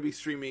somewhere is going to be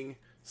streaming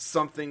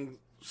something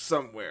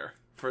somewhere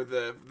for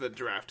the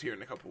draft here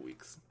in a couple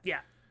weeks. Yeah.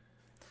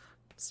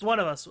 So one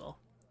of us will.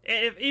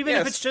 Even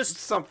if it's just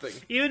something.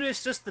 Even if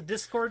it's just the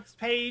Discord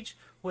page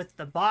with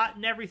the bot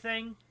and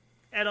everything,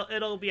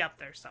 it'll be up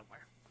there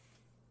somewhere.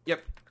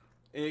 Yep.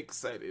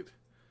 Excited.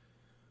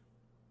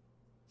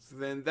 So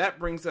then that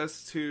brings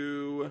us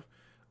to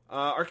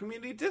our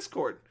community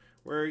Discord,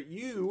 where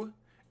you,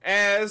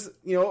 as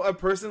a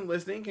person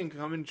listening, can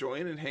come and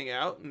join and hang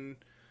out. And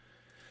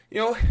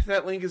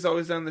that link is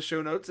always down in the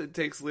show notes. It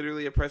takes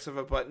literally a press of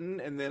a button,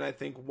 and then I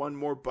think one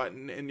more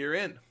button, and you're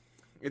in.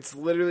 It's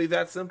literally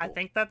that simple. I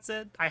think that's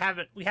it. I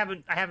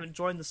haven't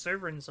joined the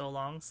server in so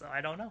long, so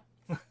I don't know.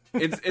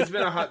 It's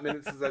been a hot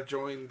minute since I've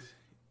joined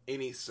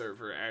any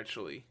server,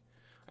 actually.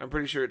 I'm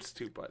pretty sure it's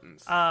 2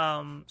 buttons.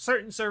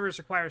 Certain servers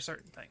require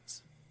certain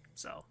things.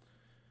 So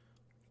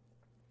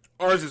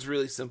ours is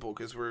really simple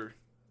because we're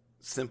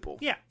simple.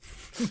 Yeah.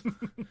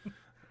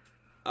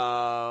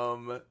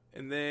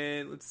 And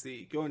then let's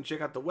see. Go and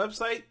check out the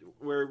website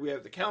where we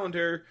have the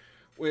calendar,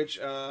 which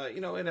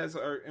it has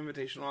our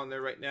invitation on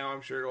there right now.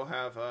 I'm sure it'll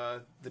have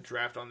the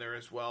draft on there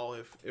as well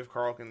if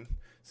Carl can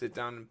sit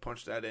down and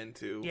punch that in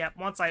too. Yeah,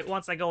 once I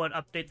go and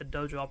update the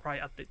dojo, I'll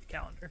probably update the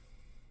calendar.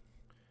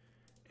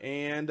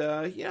 And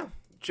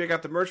check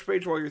out the merch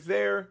page while you're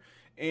there.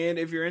 And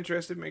if you're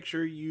interested, make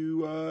sure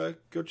you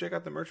go check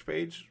out the merch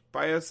page.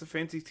 Buy us a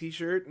fancy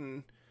t-shirt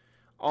and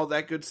all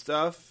that good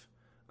stuff.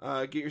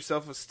 Get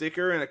yourself a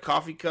sticker and a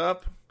coffee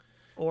cup.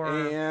 Or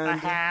a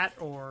hat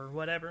or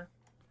whatever.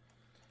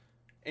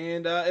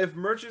 And if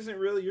merch isn't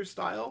really your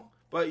style,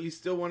 but you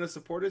still want to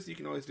support us, you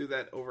can always do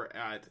that over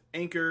at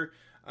Anchor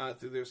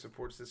through their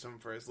support system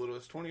for as little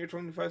as 20 or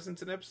 25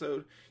 cents an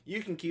episode.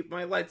 You can keep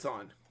my lights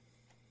on.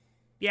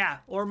 Yeah,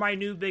 or my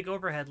new big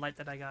overhead light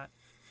that I got.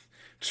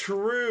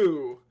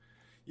 True.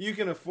 You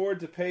can afford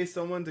to pay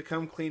someone to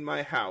come clean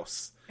my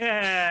house.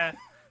 Yeah.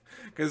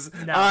 Because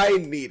I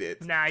need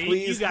it. Nah,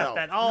 you got help.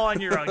 That all on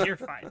your own. You're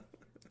fine.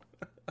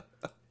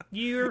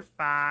 You're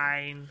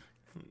fine.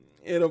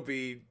 It'll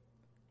be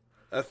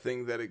a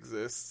thing that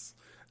exists.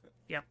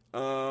 Yep.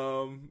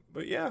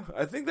 But yeah,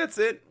 I think that's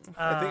it.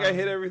 I think I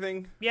hit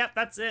everything. Yep,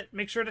 that's it.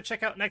 Make sure to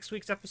check out next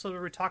week's episode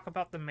where we talk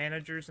about the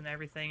managers and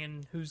everything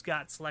and who's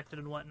got selected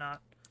and whatnot.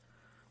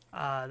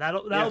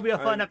 That'll be a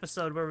fun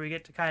episode where we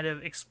get to kind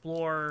of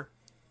explore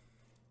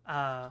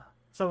some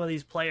of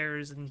these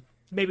players and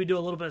maybe do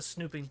a little bit of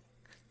snooping.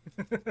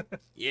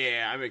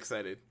 Yeah, I'm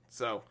excited.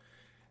 So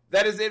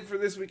that is it for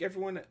this week,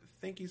 everyone.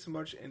 Thank you so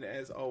much, and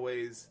as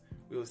always,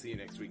 we will see you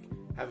next week.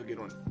 Have a good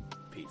one.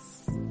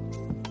 Peace.